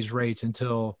not raise rates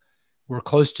until we're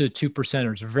close to 2%,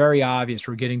 or it's very obvious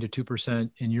we're getting to 2%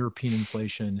 in European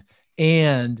inflation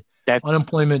and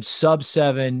unemployment sub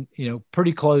 7,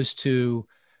 pretty close to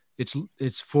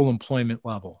its full employment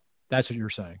level. That's what you're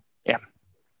saying. Yeah.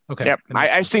 Okay. Yeah.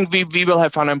 I think we will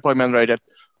have unemployment rate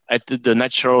at the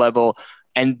natural level,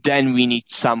 and then we need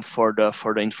some for the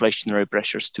inflationary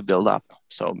pressures to build up.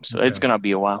 So it's gonna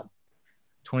be a while.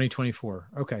 2024.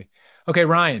 Okay,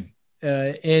 Ryan.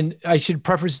 And I should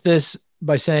preface this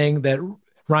by saying that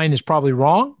Ryan is probably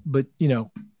wrong, but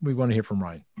we want to hear from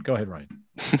Ryan. Go ahead, Ryan.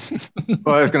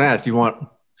 Well, I was going to ask, do you want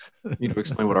me to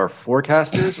explain what our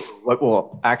forecast is, or what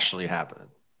will actually happen?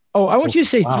 Oh, I want you to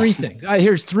say 3 things.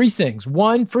 Here's 3 things.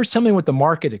 1, first, tell me what the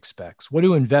market expects. What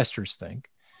do investors think?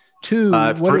 2,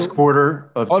 first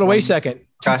quarter of. Wait a second.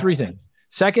 3 things.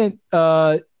 Second,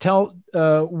 tell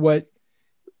what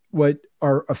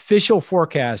our official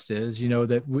forecast is.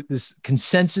 That this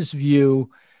consensus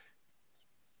view.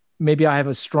 Maybe I have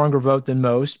a stronger vote than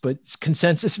most, but it's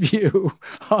consensus view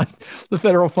on the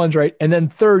federal funds rate. And then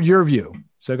third, your view.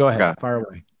 So go ahead, fire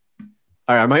away.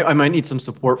 All right, I might need some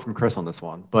support from Chris on this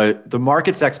one, but the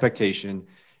market's expectation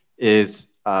is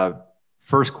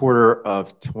first quarter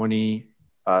of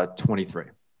 2023.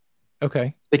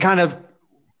 Okay. They kind of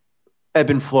ebb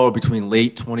and flow between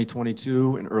late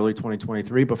 2022 and early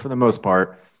 2023, but for the most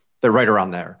part, they're right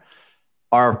around there.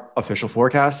 Our official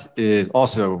forecast is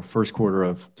also first quarter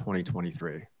of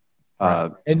 2023.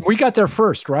 And we got there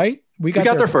first, right? We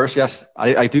got there first. Yes.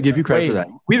 I do give you credit for that.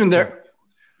 We've been there.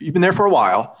 You've been there for a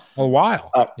while.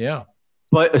 Yeah.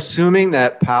 But assuming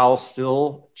that Powell's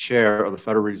still chair of the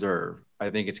Federal Reserve, I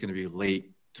think it's going to be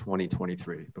late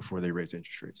 2023 before they raise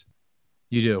interest rates.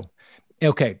 You do.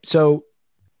 Okay. So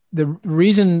the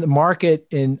reason the market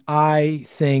and I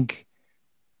think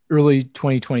early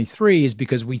 2023 is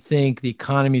because we think the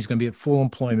economy is going to be at full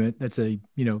employment. That's a,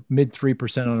 mid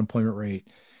 3% unemployment rate.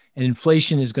 And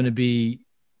inflation is going to be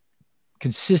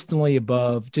consistently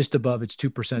just above its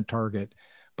 2% target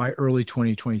by early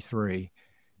 2023.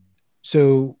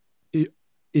 So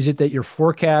is it that your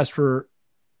forecast for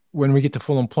when we get to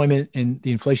full employment and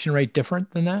the inflation rate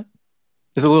different than that?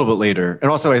 It's a little bit later.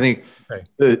 And also I think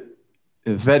the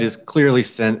Fed has clearly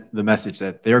sent the message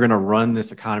that they're going to run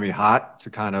this economy hot to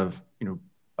kind of,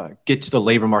 get to the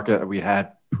labor market that we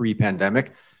had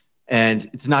pre-pandemic. And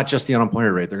it's not just the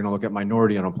unemployment rate. They're going to look at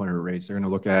minority unemployment rates. They're going to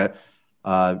look at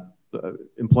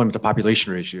employment to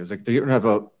population ratios. Like they're going to have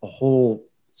a whole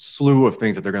slew of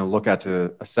things that they're going to look at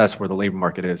to assess where the labor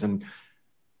market is. And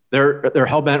they're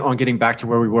hell-bent on getting back to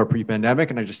where we were pre-pandemic.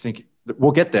 And I just think that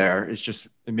we'll get there. It's just,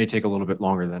 it may take a little bit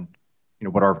longer than,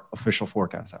 what our official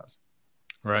forecast has.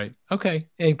 Right. Okay.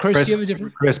 And Chris, do you have a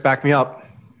different? Chris, back me up.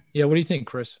 Yeah. What do you think,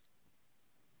 Chris?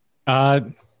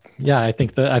 Yeah, I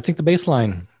think the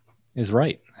baseline is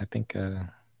right. I think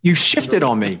you shifted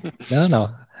on me.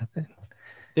 No.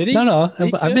 Did he? No.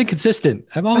 I've been consistent.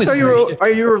 I've always. I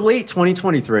thought you were late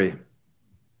 2023.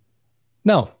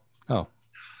 No.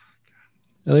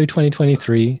 Early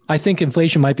 2023. I think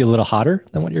inflation might be a little hotter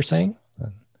than what you're saying.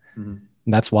 And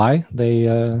that's why they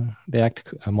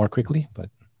act more quickly. But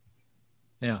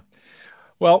yeah.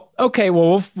 Well, okay.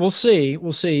 Well, we'll see.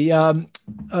 We'll see.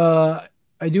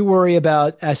 I do worry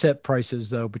about asset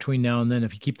prices, though, between now and then.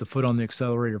 If you keep the foot on the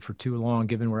accelerator for too long,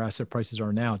 given where asset prices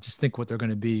are now, just think what they're going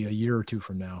to be a year or two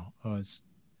from now. I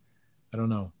don't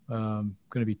know. Going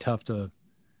to be tough to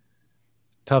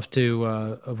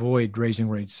avoid raising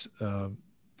rates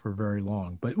for very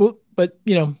long. But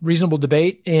reasonable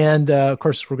debate, and of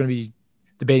course, we're going to be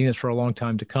debating this for a long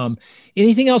time to come.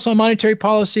 Anything else on monetary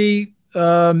policy?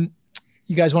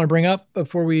 You guys want to bring up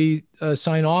before we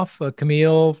sign off?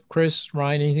 Camille, Chris,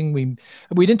 Ryan, anything?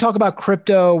 We didn't talk about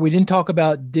crypto. We didn't talk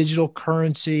about digital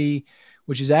currency,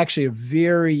 which is actually a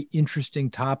very interesting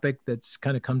topic that's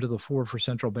kind of come to the fore for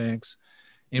central banks.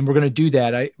 And we're going to do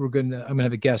that. I'm going to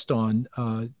have a guest on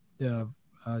to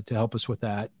help us with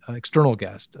that, external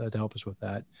guest to help us with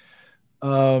that.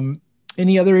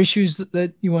 Any other issues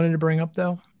that you wanted to bring up,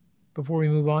 though, before we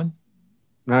move on?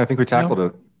 No, I think we tackled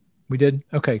it. We did?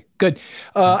 Okay, good.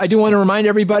 I do want to remind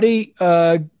everybody,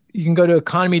 you can go to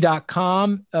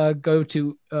economy.com, go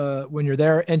to, when you're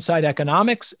there, Inside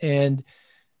Economics, and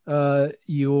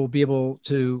you'll be able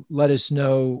to let us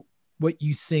know what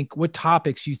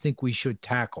topics you think we should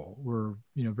tackle. We're,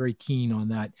 very keen on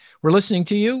that. We're listening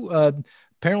to you.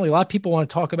 Apparently a lot of people want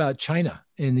to talk about China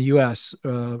and the U.S.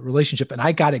 Relationship, and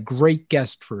I got a great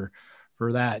guest for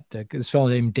that. This fellow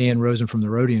named Dan Rosen from the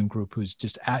Rhodium Group, who's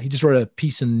he just wrote a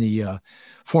piece in the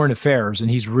Foreign Affairs, and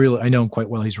I know him quite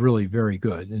well. He's really very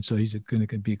good, and so he's going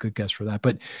to be a good guest for that.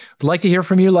 But I'd like to hear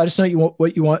from you. Let us know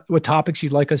what topics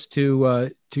you'd like us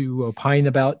to opine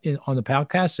about on the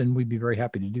podcast, and we'd be very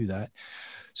happy to do that.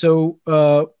 So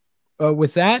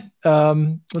with that,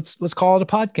 let's call it a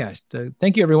podcast.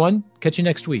 Thank you, everyone. Catch you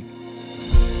next week.